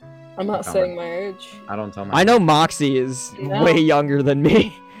 I'm not Comment. saying my age. I don't tell my. I know Moxie is No. way younger than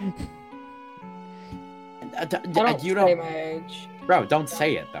me. I don't you say don't, my age. bro. Don't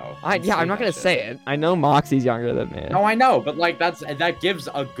say it though. Don't I'm not that gonna shit. say it. I know Moxie's younger than me. No, I know, but like that gives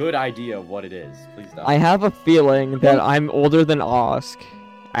a good idea of what it is. Please don't. I have a feeling that I'm older than Osk,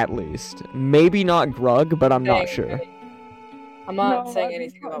 at least. Maybe not Grug, but I'm not Saying sure. anything. I'm not No, saying I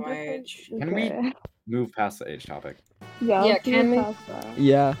anything just- about my just- age. Can we- okay. move past the age topic. Yeah, Yeah, let's can move we? past that.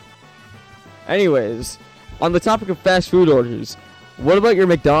 Yeah. Anyways, on the topic of fast food orders, what about your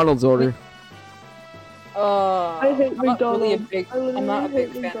McDonald's order? I hate I'm not really a McDonald's. big. I literally I'm not a big hate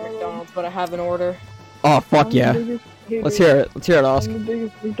fan of McDonald's. McDonald's, but I have an order. Oh, fuck I'm the yeah. biggest hater. Let's hear it. Let's hear it, Osk. I'm the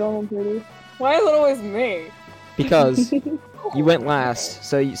biggest McDonald's hater. Why is it always me? Because you went last,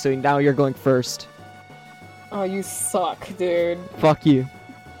 so now you're going first. Oh, you suck, dude. Fuck you.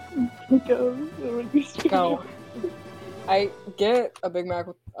 Because it would be stupid. No. I get a Big Mac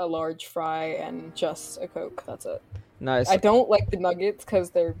with a large fry and just a Coke. That's it. Nice. I don't like the nuggets because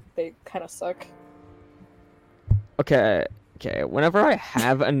they kind of suck. Okay. Whenever I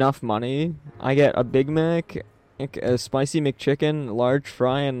have enough money, I get a Big Mac, a spicy McChicken, large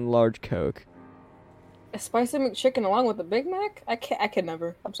fry, and large Coke. A spicy McChicken along with a Big Mac? I can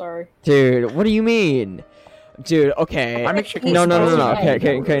never. I'm sorry. Dude, what do you mean? Dude, okay. My McChicken No, is no, no, no, no. spicy.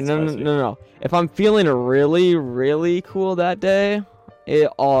 Okay, no. If I'm feeling really, really cool that day,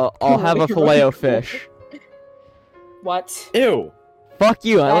 I'll have a Filet-O-Fish. What? Ew. Fuck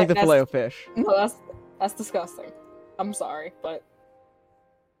you, I like the That's- Filet-O-Fish. No, that's disgusting. I'm sorry, but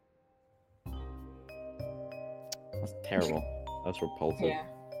That's terrible. That's repulsive. yeah,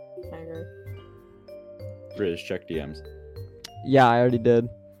 I agree. British, check DMs. Yeah, I already did.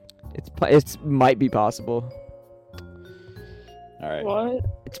 It's might be possible. All right. What?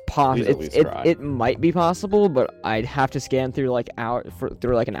 It's possible. Please at least try. It might be possible, but I'd have to scan through like an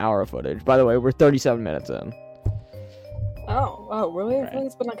hour of footage. By the way, we're 37 minutes in. Oh, really? I Right. feel like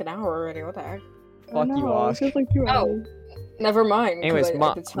it's been like an hour already. What the heck? Fuck you, No, Osk. It's just like 2 Oh. hours. Never mind. 'cause Anyways, I- at the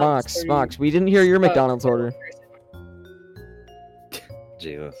time it's 30 Mox, we didn't hear your McDonald's order.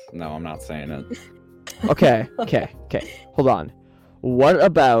 Jesus. No, I'm not saying it. Okay. Hold on. What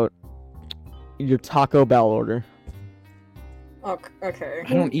about your Taco Bell order? Okay.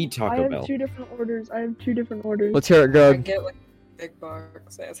 I don't eat I Taco have Bell. 2 different orders. Let's hear it, I Grug. get like big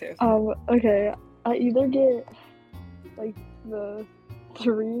box. Yes. Okay. I either get like the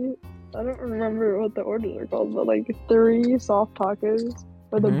 3. I don't remember what the orders are called, but like 3 soft tacos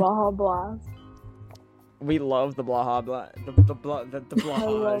or the Mhm. Baja Blast. We love the Blaha Blast. The love Blaha Yep, the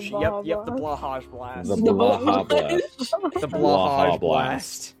Blast. Blahaj Blast. The The Blaha Blahaj. Blast. The Blaha Blahaj Blast.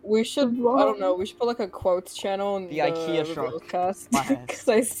 Blast. We should. I don't know. We should put like a quotes channel in The IKEA shrunk cast blast. because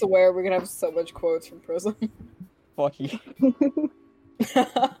I swear we're gonna have so much quotes from Prism. Fuck you.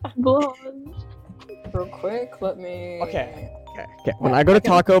 Blonde. Real quick, let me. Okay. When I go to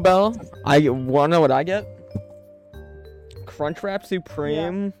Taco Bell, I wanna know what I get? Crunchwrap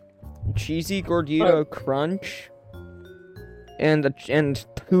Supreme, cheesy gordito crunch, and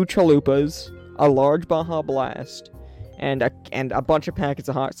 2 chalupas, a large Baja Blast, and a bunch of packets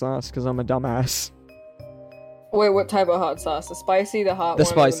of hot sauce because I'm a dumbass. Wait, what type of hot sauce? The spicy, the hot The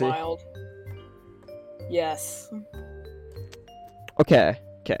one, spicy. or the mild? Yes. Okay.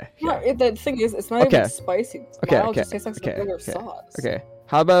 No, the thing is, it's not Okay. even spicy. It's Okay, mild. okay, It just tastes like some okay, regular okay, sauce. Okay.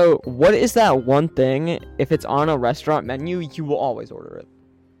 How about what is that one thing? If it's on a restaurant menu, you will always order it.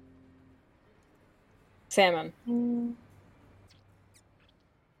 Salmon.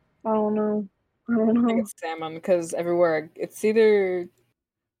 I don't know. I think it's salmon because everywhere it's either.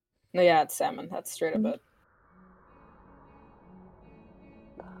 No, yeah, it's salmon. That's straight up it.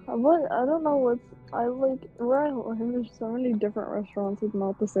 What? I don't know what's. I like where I live. There's so many different restaurants with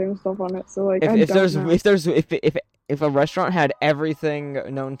not the same stuff on it. So like, I If don't know. if a restaurant had everything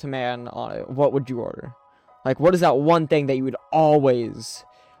known to man on it, what would you order? Like, what is that one thing that you would always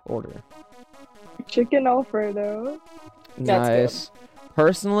order? Chicken Alfredo. That's good. Nice.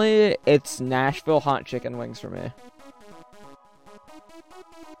 Personally, it's Nashville hot chicken wings for me.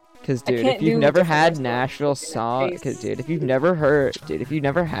 Cause I dude, can't if you've do never different had restaurants Nashville with chicken sauce, face. cause dude, if you've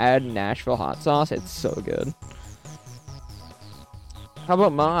never had Nashville hot sauce, it's so good. How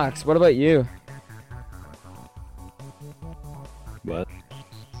about Mox? What about you? What?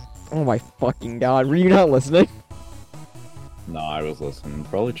 Oh my fucking god, were you not listening? No, I was listening.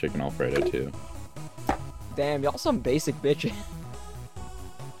 Probably chicken Alfredo too. Damn, y'all some basic bitches.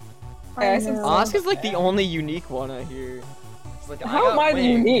 Yeah, I said know. Oscar's like the only unique one I hear. It's like, How got am I the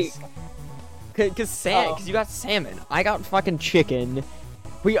wings. unique? Cause Oh. you got salmon. I got fucking chicken.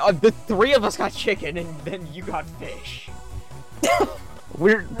 The three of us got chicken, and then you got fish.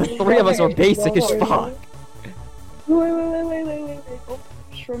 The three of us are basic as fuck. Wait. Oh,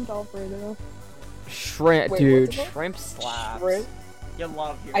 shrimp Alfredo. Shrimp, Wait, dude, what's it called? shrimp slaps. Shrimp? You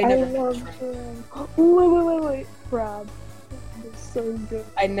love your. I I never had love shrimp. shrimp. Wait. Crab. They're so good.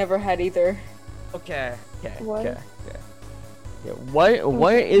 I never had either. Okay. What? Yeah.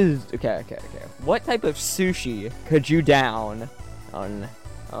 What is okay. What type of sushi could you down on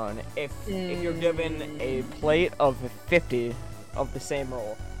if you're given a plate of 50 of the same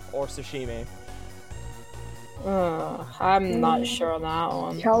roll or sashimi? I'm not sure on that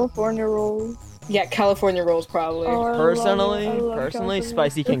one. California rolls. Yeah, California rolls probably. Oh, I Personally, love personally, California.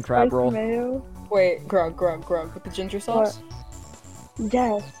 spicy The king crab spicy roll. Mayo. Wait, grug with the ginger sauce.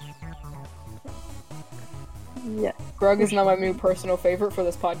 Yes. Yes. Grug is now my new personal favorite for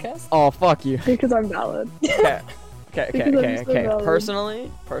this podcast. Oh fuck you. Because I'm valid. Okay. Because I'm so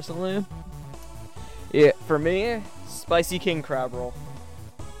valid. Personally, yeah, for me, spicy king crab roll.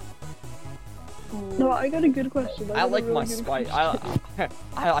 No, I got a good question. I got a like really my good spice. question.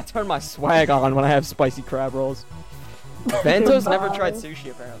 I turn my swag on when I have spicy crab rolls. Bento's never Goodbye. tried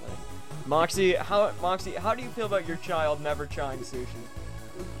sushi apparently. Moxie, how do you feel about your child never trying sushi?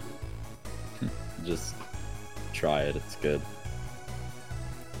 Just try it. It's good.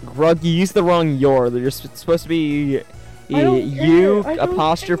 Grug, you used the wrong your. They're supposed to be I don't care. U I don't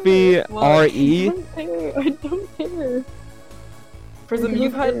apostrophe care. R I E. don't care. I don't care. Prism,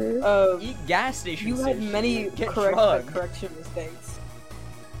 you've had Eat gas station. you had sushi. many Get correction drugged. mistakes.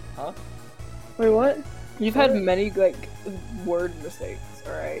 Huh? Wait, what? You've had many like word mistakes.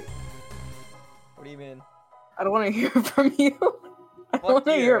 All right. What do you mean? I don't want to hear from you. I don't Fuck want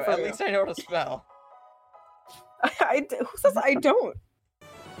to you. hear from At you. least I know how to spell. Who says I don't?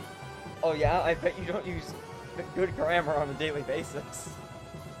 Oh yeah, I bet you don't use good grammar on a daily basis.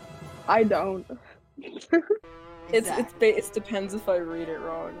 I don't. It depends if I read it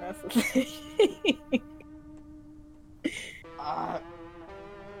wrong. That's the thing.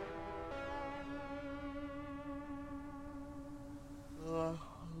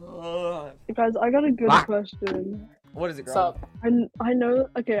 Guys, I got a good Ah. question. What is it, What's Grug? up? I know.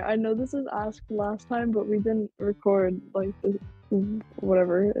 Okay, I know this was asked last time, but we didn't record like the,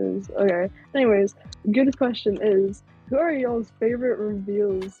 whatever it is. Okay. Anyways, good question is, who are y'all's favorite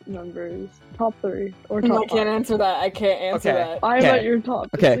reveals members? Top 3 or I top can't 5? answer that. I can't answer Okay. that. I'm Okay. at your top.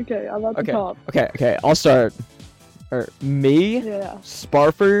 Okay. It's okay. I'm at the top. Okay. I'll start. Me, Yeah.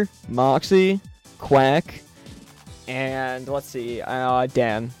 Sparfer, Moxie, Quack, and let's see,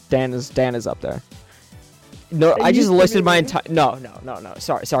 Dan. Dan is up there. No, It I just used to listed be my me. entire. No.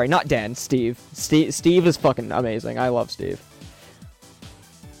 Sorry, not Dan. Steve. Steve is fucking amazing. I love Steve.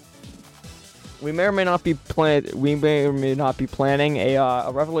 We may or may not be planning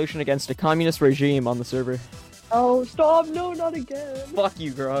a revolution against a communist regime on the server. Oh, stop! No, not again. Fuck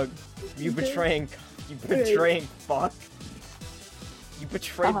you, Grug. You Okay. betraying fuck. You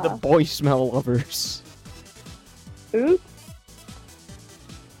betrayed the Uh-huh. boy smell lovers. Oops.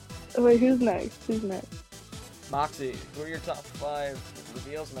 Oh, wait, who's next? Moxie, who are your top 5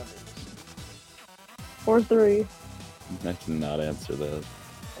 reveals members? Or 3. I cannot answer that.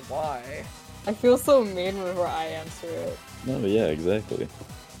 Why? I feel so mean whenever I answer it. No, yeah, exactly.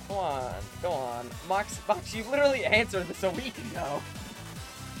 Go on. Mox, you literally answered this a week ago.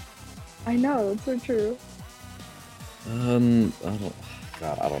 I know, that's so true. I don't.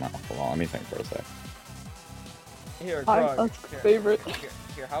 God, I don't know. Hold on, let me think for a sec. Here, I'm Grug. Usk's favorite.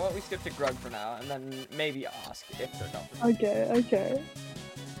 Here, how about we skip to Grug for now, and then maybe Osk if they're comfortable. Okay.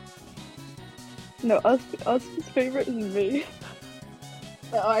 No, Usk's favorite is me.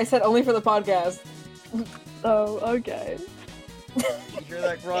 I said only for the podcast. Oh, okay. You hear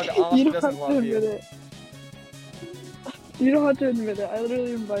that, Grug? You Osk don't doesn't have to love admit you. it. You don't have to admit it. I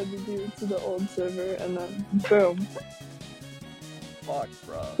literally invited you to the old server and then boom. Fuck,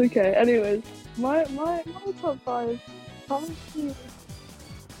 bro. It's okay. Anyways, my top 5 probably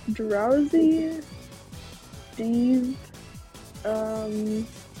Drowsy, Steve,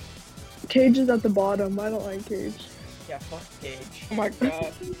 Cage is at the bottom. I don't like Cage. Yeah, fuck Cage. Oh my god.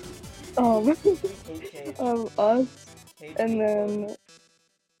 Hate Cage. Us, Cage and hates then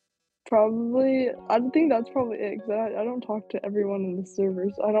probably I think that's probably it. Cause I don't talk to everyone in the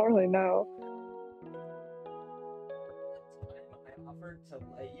servers. I don't really know. I offered to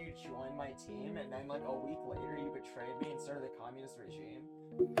let you join my team, and then like a week later, you betrayed me and started the communist regime.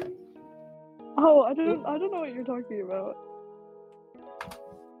 Oh, I don't know what you're talking about.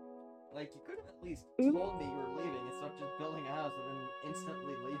 Like, you could have at least Ooh. told me you were leaving instead of just building a house and then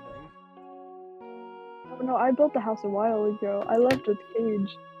instantly leaving. Oh no, I built the house a while ago. I left its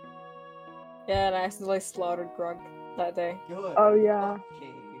cage. Yeah, and I accidentally slaughtered Grug that day. Good. Oh, yeah. Fuck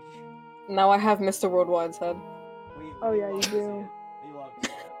Cage. Now I have Mr. Worldwide's head. Oh, yeah, you love to do. see it. We love to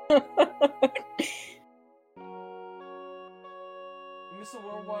see it. Mr.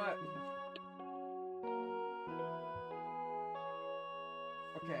 Worldwide.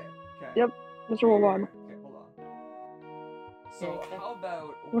 Okay. Yep, Mr. Worldwide. Okay, hold on. So, Okay. how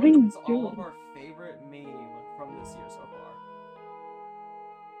about What are you what's all doing? of our favorite meme from this year so far?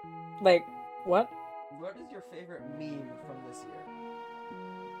 Like, what? What is your favorite meme from this year?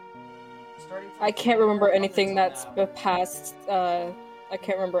 Starting from I can't remember up anything until that's now. past, I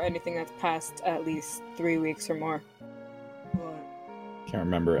can't remember anything that's past at least 3 weeks or more. Can't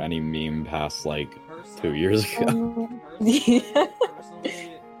remember any meme past like 2 Personally- years ago. Yeah.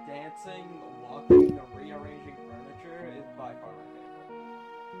 Personally, dancing, walking, rearranging furniture is by far my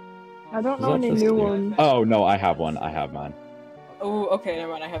favorite. I don't Is know that any just- new ones. Oh no, I have one. I have mine. Oh, okay,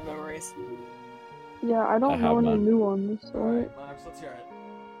 never mind. I have memories. Yeah, I I don't know have any none. new ones. So Alright, Max, let's hear it.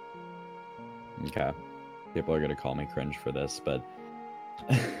 Okay. People are gonna call me cringe for this, but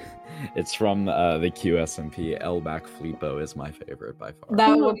it's from the QSMP. Elback Flipo is my favorite by far. That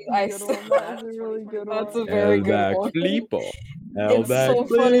That's one, a I good one. That's a really good That's one. a very good Elback one. Flipo. It's Elback so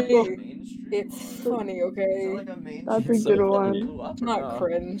funny. Flipo. It's funny, Is it okay? like a mainstream That's a It's good so that one. blew up It's or not no?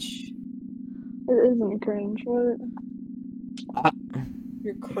 cringe. It isn't cringe. What?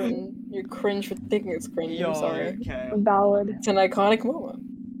 You're cringe for thinking it's cringe. Yo, I'm sorry. okay. Valid. It's an iconic moment.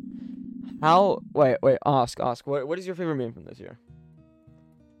 How? Wait, ask. What is your favorite meme from this year?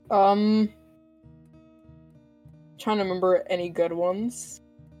 Trying to remember any good ones.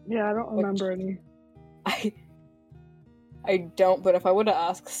 Yeah, I don't remember any. I don't. But if I would have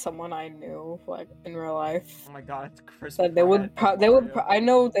asked someone I knew, like in real life, Oh my god, it's Chris that they would. I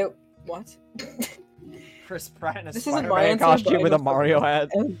know that. What? Chris Pratt in a This isn't my Spider-Man answer, costume but I with a know Mario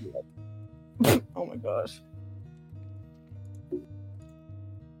someone hat. Oh my gosh.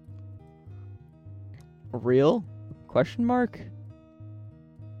 Real? Question mark?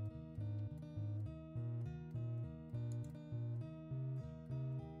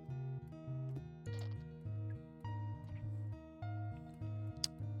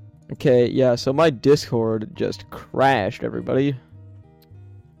 Okay, yeah, so my Discord just crashed, everybody.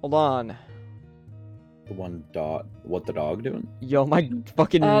 Hold on. The one dog. What the dog doing? Yo, my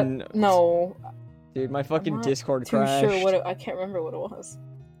fucking... No. Dude, my I'm fucking not Discord too crashed. sure what I can't remember what it was.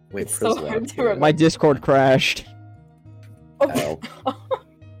 Wait, It's so Priz hard left to here. remember. My Discord crashed. Hell.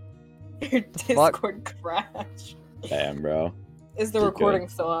 Your Discord crashed. Damn, bro. Is the Keep recording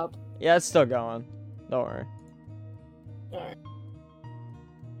still up? Yeah, it's still going. Don't worry. Alright.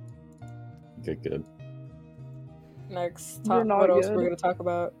 Good. Next You're top. not What else good. we're gonna talk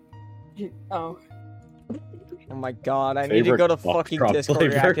about? Oh. Oh my god, I need to Favorite go to Fox fucking Drop Discord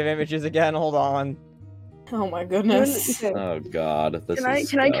flavor. reactive images again. Hold on. Oh my goodness. Okay, Oh god, this Can I is.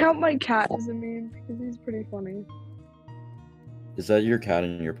 can I stuff. count my cat as a meme because he's pretty funny. Is that your cat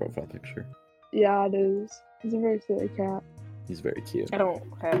in your profile picture? Yeah, it is. He's a very silly cat. He's very cute. I don't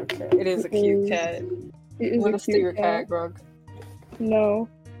have a cat. It is a cute cat. He is What a is to your cute cat, Grug? No.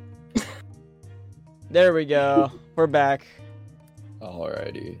 There we go. We're back.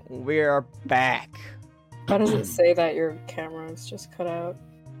 Alrighty. We're back. How does it say that your camera is just cut out?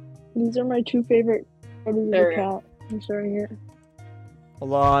 These are my two favorite photos of There the we go. cat. I'm starting it.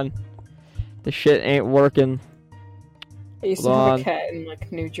 Hold on. This shit ain't working. I used Hold to have on. a cat in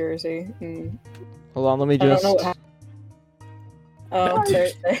like New Jersey, and Hold on, let me I don't just... know what happened. Oh, there.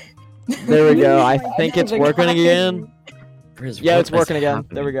 There we go. I I think know it's the working guy. again. Priz, Yeah, what it's is working again.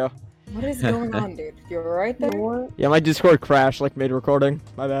 happening? There we go. What is going on, dude? You're right You know there. what? Yeah, my Discord crashed like mid-recording.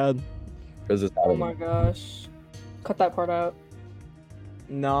 My bad. Priz is Oh my gosh. Cut that part out.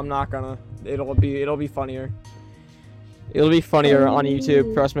 No, I'm not gonna. It'll be funnier. It'll be funnier on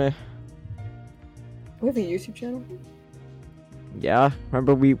YouTube, trust me. We have a YouTube channel. Yeah.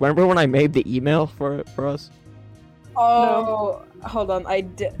 Remember when I made the email for us? Oh, hold on. I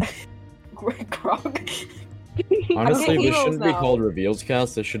did. Grog. Honestly, get this emails shouldn't be now. called Reveals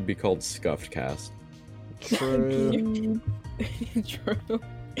Cast. This should be called Scuffed Cast. True. True.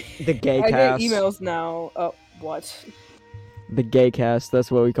 The gay I cast. get emails now. Oh, what? The gay cast.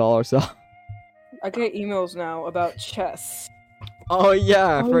 That's what we call ourselves. I get emails now about chess. Oh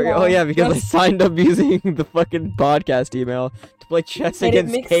yeah, Oh, yeah. because I Yes. signed up using the fucking podcast email to play chess And it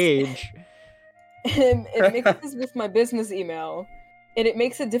against makes- Cage. And it mixes with my business email. And it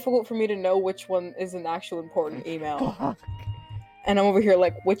makes it difficult for me to know which one is an actual important email. Fuck. And I'm over here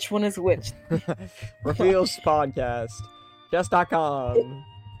like, which one is which? Reveals podcast. Chess.com.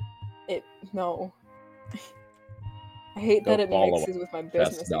 No. I hate Go that it follow mixes with my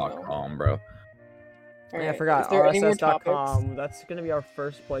business email. chess.com, bro. Yeah, I Alright, forgot. Is there any more topics? RSS.com. That's gonna be our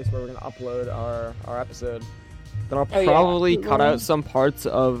first place where we're gonna upload our episode. Then I'll Oh, yeah. probably cut out some parts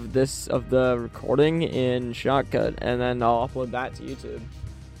of the recording in Shotcut, and then I'll upload that to YouTube.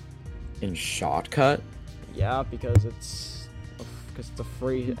 In Shotcut? Yeah, because it's a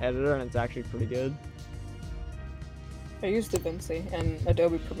free editor and it's actually pretty good. I use DaVinci and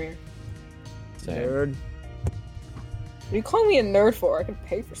Adobe Premiere. Same. Nerd. What are you calling me a nerd for? I can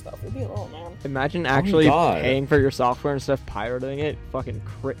pay for stuff. Leave me alone, man. Imagine actually God. paying for your software instead of pirating it. Fucking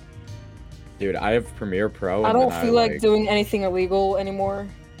Dude, I have Premiere Pro. I and don't then feel like doing anything illegal anymore.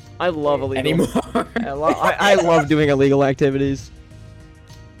 I love illegal. anymore. I love doing illegal activities.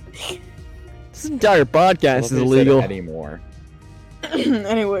 This entire podcast is illegal. Anymore.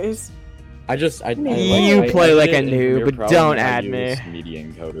 Anyways. I You I play like a edit in noob, Premiere but Pro don't and I add me. use Media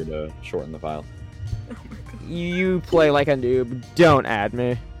Encoder to shorten the file. You play like a noob. Don't add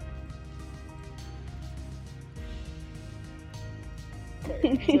me. Okay,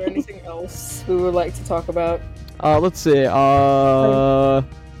 is there anything else we would like to talk about? Let's see.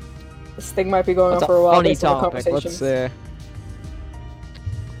 This thing might be going What's on for a a while. funny based on the topic? Let's conversations. see.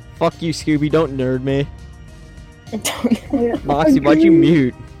 Fuck you, Scooby. Don't nerd me. Don't- Moxie, why'd you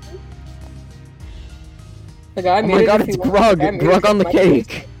mute? The guy Oh my muted god, if it's he wanted. Grug. The guy muted Grug on the if he wanted.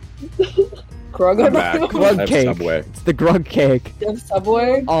 cake. Grug on I'm back. the Grug I have cake. Subway. It's the Grug cake. You have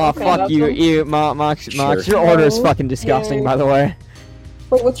Subway? Oh, Okay, fuck that's you. one. You, Mox, Sure. your order is No. fucking disgusting, Yay. by the way.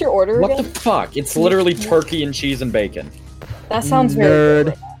 Wait, what's your order What again? the fuck? It's literally turkey and cheese and bacon. That sounds very Nerd.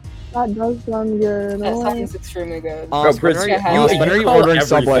 good. That does sound good. That Oh, sounds extremely good. Bro, Bro, when Pris, are you, you- Oscar, when are you call ordering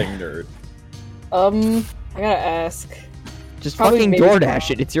everything Subway? nerd. I gotta ask. Just Probably fucking maybe DoorDash tomorrow.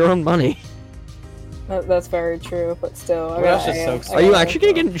 it. It's your own money. That's very true, but still. I DoorDash gotta, is so I expensive. Are you gotta- actually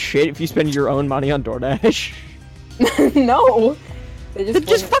gonna get in shit if you spend your own money on DoorDash? No! They Then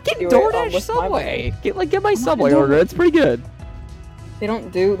just wouldn't fucking do it, DoorDash with my money. Subway. Get my not Subway doing order. it. It's pretty good. They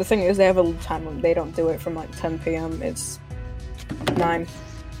don't do. The thing is, they have a time limit. They don't do it from like 10 p.m. It's 9.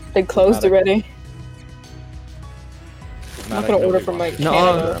 They closed Not a- already. Not gonna a order no from, like, No,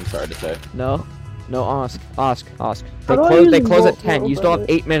 Canada. I'm sorry to say. No, ask. How do I use They close at Bolt 10. You still have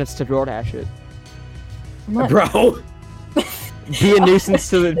Rover? 8 minutes to DoorDash it. I'm not- Bro! Be a nuisance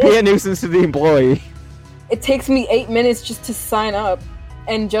to the employee. It takes me 8 minutes just to sign up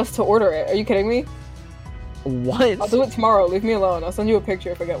and just to order it. Are you kidding me? I'll What? do it tomorrow. Leave me alone. I'll send you a picture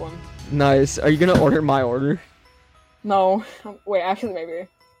if I get one. Nice. Are you gonna order my order? No. Wait, actually, maybe.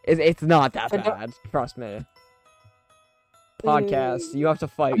 It's not that I don't- bad. Trust me. Podcast. You have to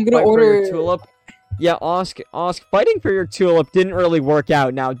fight. I'm gonna Fight for your order- tulip. Yeah, Osk. Fighting for your tulip didn't really work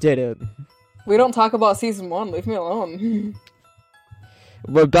out. Now, did it? We don't talk about season 1. Leave me alone.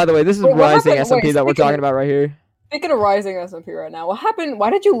 But by the way, this is Wait, what Rising happened- SMP wait, that we're speaking talking of- about right here. Speaking of Rising SMP right now, what happened? Why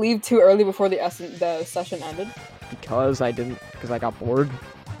did you leave too early before the session ended? Because I got bored.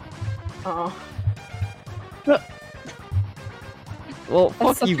 Oh, Well, that's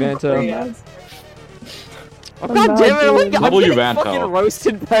fuck such you, a great Vanto. answer. Oh, I'm God not damn it! doing- I'm W getting Vanto. fucking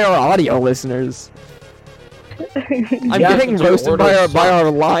roasted by our audio listeners. I'm Yeah, getting but your roasted by orders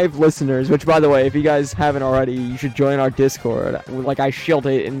our live listeners. Which, by the way, if you guys haven't already, you should join our Discord. Like I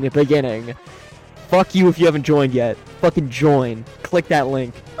shielded it in the beginning. Fuck you if you haven't joined yet. Fucking join. Click that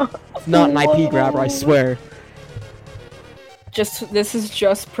link. It's not an IP grabber, I swear. This is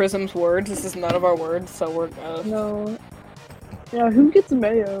just Prism's words. This is none of our words, so we're. No. Yeah, who gets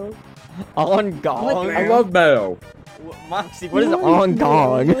mayo? On gong. Like I love mayo. Moxie, what is on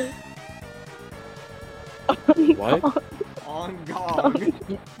gong? What? On gong.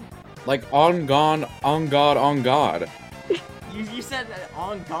 Like on gone, on God, on God. You said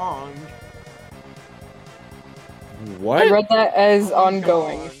on gong. What? I read that as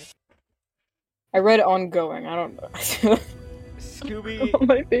ongoing. I read ongoing. I don't know. Scooby.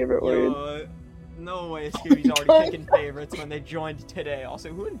 My favorite word. Yo, no way Scooby's already picking favorites when they joined today. Also,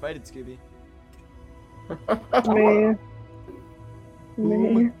 who invited Scooby? Me.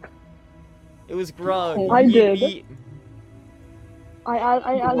 Whom? Me. It was Grug. I He- did. he- I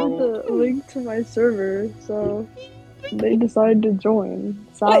added the link to my server, so they decided to join.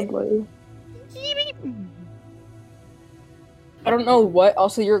 Sadly. I don't know what.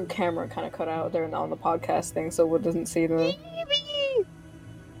 Also, your camera kind of cut out there on the podcast thing, so it doesn't see the.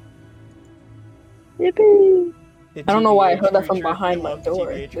 Yippee! the I don't know why I TBH heard that from creature. behind We my love door.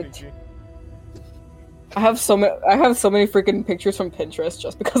 TBH The creature. I have so many freaking pictures from Pinterest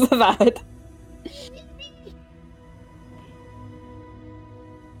just because of that.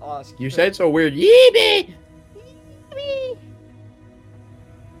 You said so weird. Yeebee!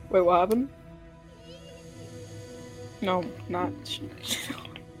 Wait, what happened? No, not.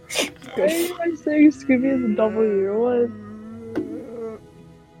 Why am I saying Scooby is a W? What?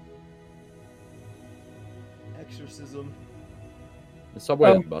 Exorcism. The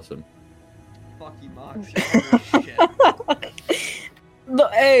subway Oh. is busted. Fuck you, Mox. Shit. No,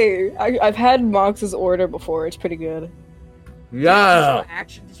 hey, I've had Mox's order before. It's pretty good. Yeah.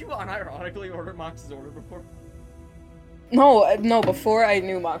 Did you unironically order Mox's order before? No, before I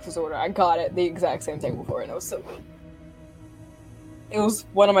knew Mox's order, I got it the exact same thing before, and it was so good. It was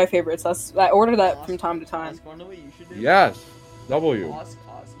one of my favorites. I order that from time to time. Ask, wanna know what you should do? Yes. W. Ask,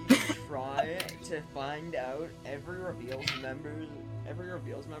 you should try to find out every reveals member's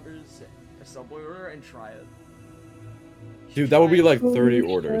subway order and try it. Dude, that would be like Holy 30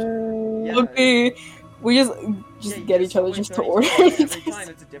 orders. Yeah. Would be, we just Yeah, you get each other Subway just to 32 order. every time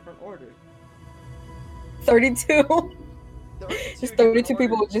it's a different order. 32. 32 Just 32 different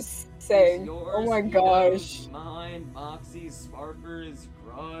people orders. just saying, Yours, "Oh my Ito's, gosh." Mine, Moxie's, Sparker's,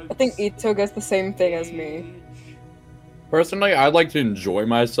 Grug's. I think Ito gets the same thing as me. Gage. Personally, I'd like to enjoy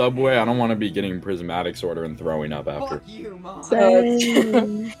my subway. I don't want to be getting Prismatic's order and throwing up after. Fuck you, Mox.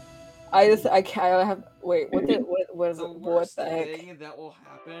 Same. I have. Wait, what is The it? What worst the heck? thing that will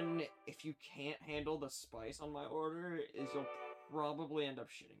happen if you can't handle the spice on my order is you'll probably end up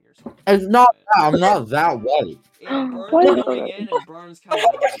shitting yourself. It's not that. I'm not that white. It burns What? going in and burns coming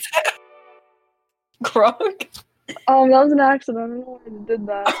out. Grog? That was an accident. I don't know why I did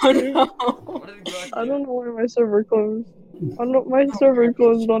that. Oh no. What did Grug I do? don't know why my server closed. I don't. My server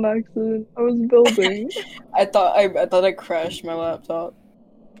closed on accident. I was building. I thought I crashed my laptop.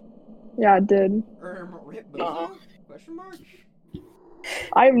 Yeah, I did. Rip Uh-uh. Bozo? Question mark?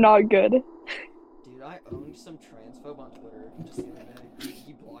 I'm not good. Dude, I owned some transphobe on Twitter just the other day.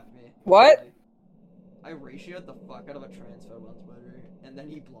 He blocked me. What? I ratioed the fuck out of a transphobe on Twitter, and then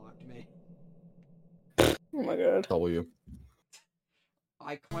he blocked me. Oh my god. W.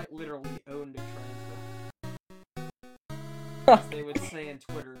 I quite literally owned a transphobe. As they would say in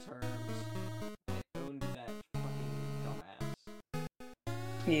Twitter terms. I owned that fucking dumbass.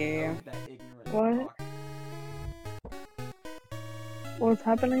 Yeah. Owned that ignorant What? fuck. What's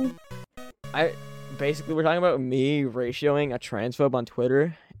happening? Basically, we're talking about me ratioing a transphobe on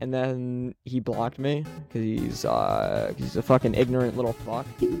Twitter, and then he blocked me because he's a fucking ignorant little fuck.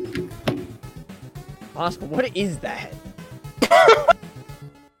 Oscar, what is that?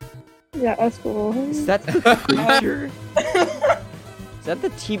 Yeah, Esquivel. Is that the creature? Is that the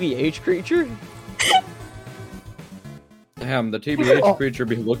TBH creature? Damn, the TBH creature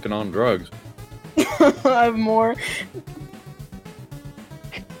be looking on drugs. I have more.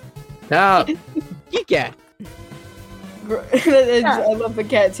 Yeah. You get. I love the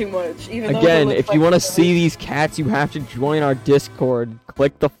cat too much. Even though Again, they look if like you want to the- see these cats, you have to join our Discord.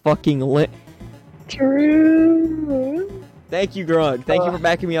 Click the fucking link. True. Thank you, Grug. Thank you for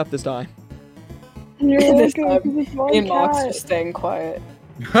backing me up this time. You're This welcome. time, Because it's my me and Mox cat. just staying quiet.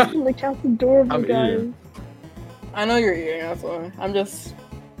 The cat's adorable, I'm guys. eating. I know you're eating, that's why. I'm just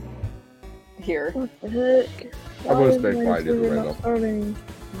here. What the heck? I Why would've is stayed my quiet either server way, not though. starting?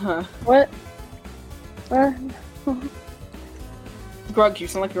 Huh. What? Grug, you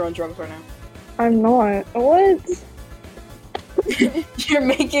sound like you're on drugs right now. I'm not. What? You're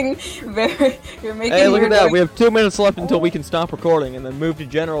making Hey, look at weird that. noises. We have 2 minutes left until we can stop recording and then move to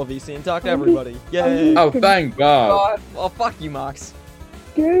general VC and talk to everybody. Yay. Oh, thank God. God. Well, fuck you, Mox.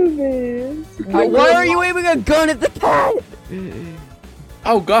 Scooby. Why are you aiming a gun at the cat?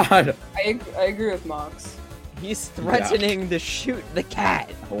 Oh, God. I agree with Mox. He's threatening to shoot the cat.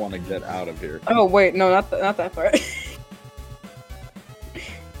 I want to get out of here. Oh wait, no, not that part.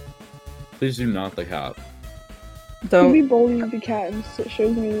 Please do not the cat. Don't. Scooby bullies the cat and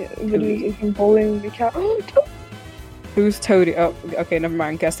shows me videos of him bullying the cat. Who's Toady? Oh, okay, never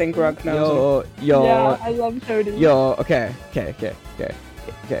mind. Guessing Grug knows. Yo, Yeah, I love Toady. okay.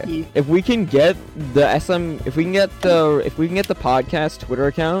 If we can get the if we can get the podcast Twitter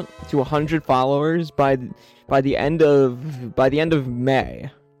account to 100 followers by the end of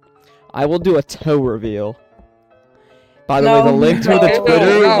May, I will do a toe reveal. By the way, the link to the no,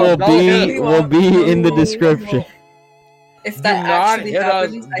 Twitter no, will be in the description. If Do that not actually hit us.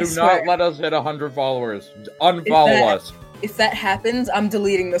 happens, I Do swear. not let us hit 100 followers. Unfollow us. If that happens, I'm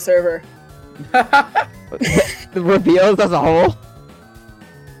deleting the server. The reveals as a whole.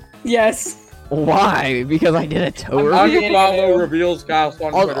 Yes. Why? Because I did a toe reveal. Unfollow Reveals Cast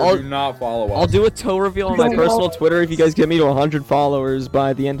on Twitter. I'll- Do not follow us. I'll do a toe reveal on my Don't personal know. Twitter if you guys get me to 100 followers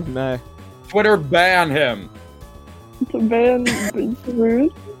by the end of May. Twitter ban him. To ban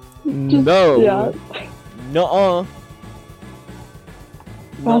Ruth. No. Yeah. Nuh-uh.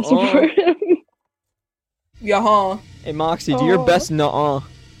 I'll support him. Yeah, huh? Hey, Moxie, do your Oh. best nuh-uh.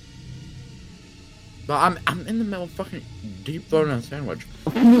 No, I'm in the middle of fucking deep throating a sandwich.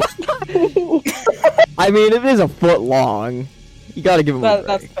 I mean, it is a foot long. You gotta give him a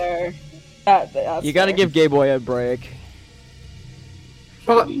That's break. fair. That's You gotta fair. give Gay Boy a break.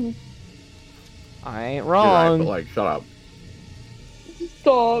 Shut up. I ain't You're right, wrong. but like, shut up.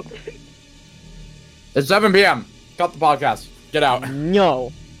 Stop. It's 7 p.m. Cut the podcast. Get out.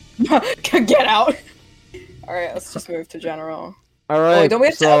 No. Get out. All right, let's just move to general. All Oh, right. wait, don't we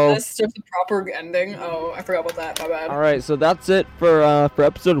have to so, end this to the proper ending? Oh, I forgot about that. My bad. all right. So that's it for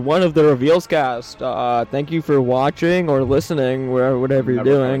episode 1 of the Reveals Cast. Thank you for watching or listening, whatever you're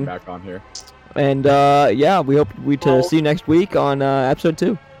Never coming doing. back on here. And yeah, we hope to see you next week on episode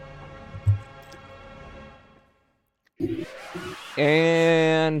 2. And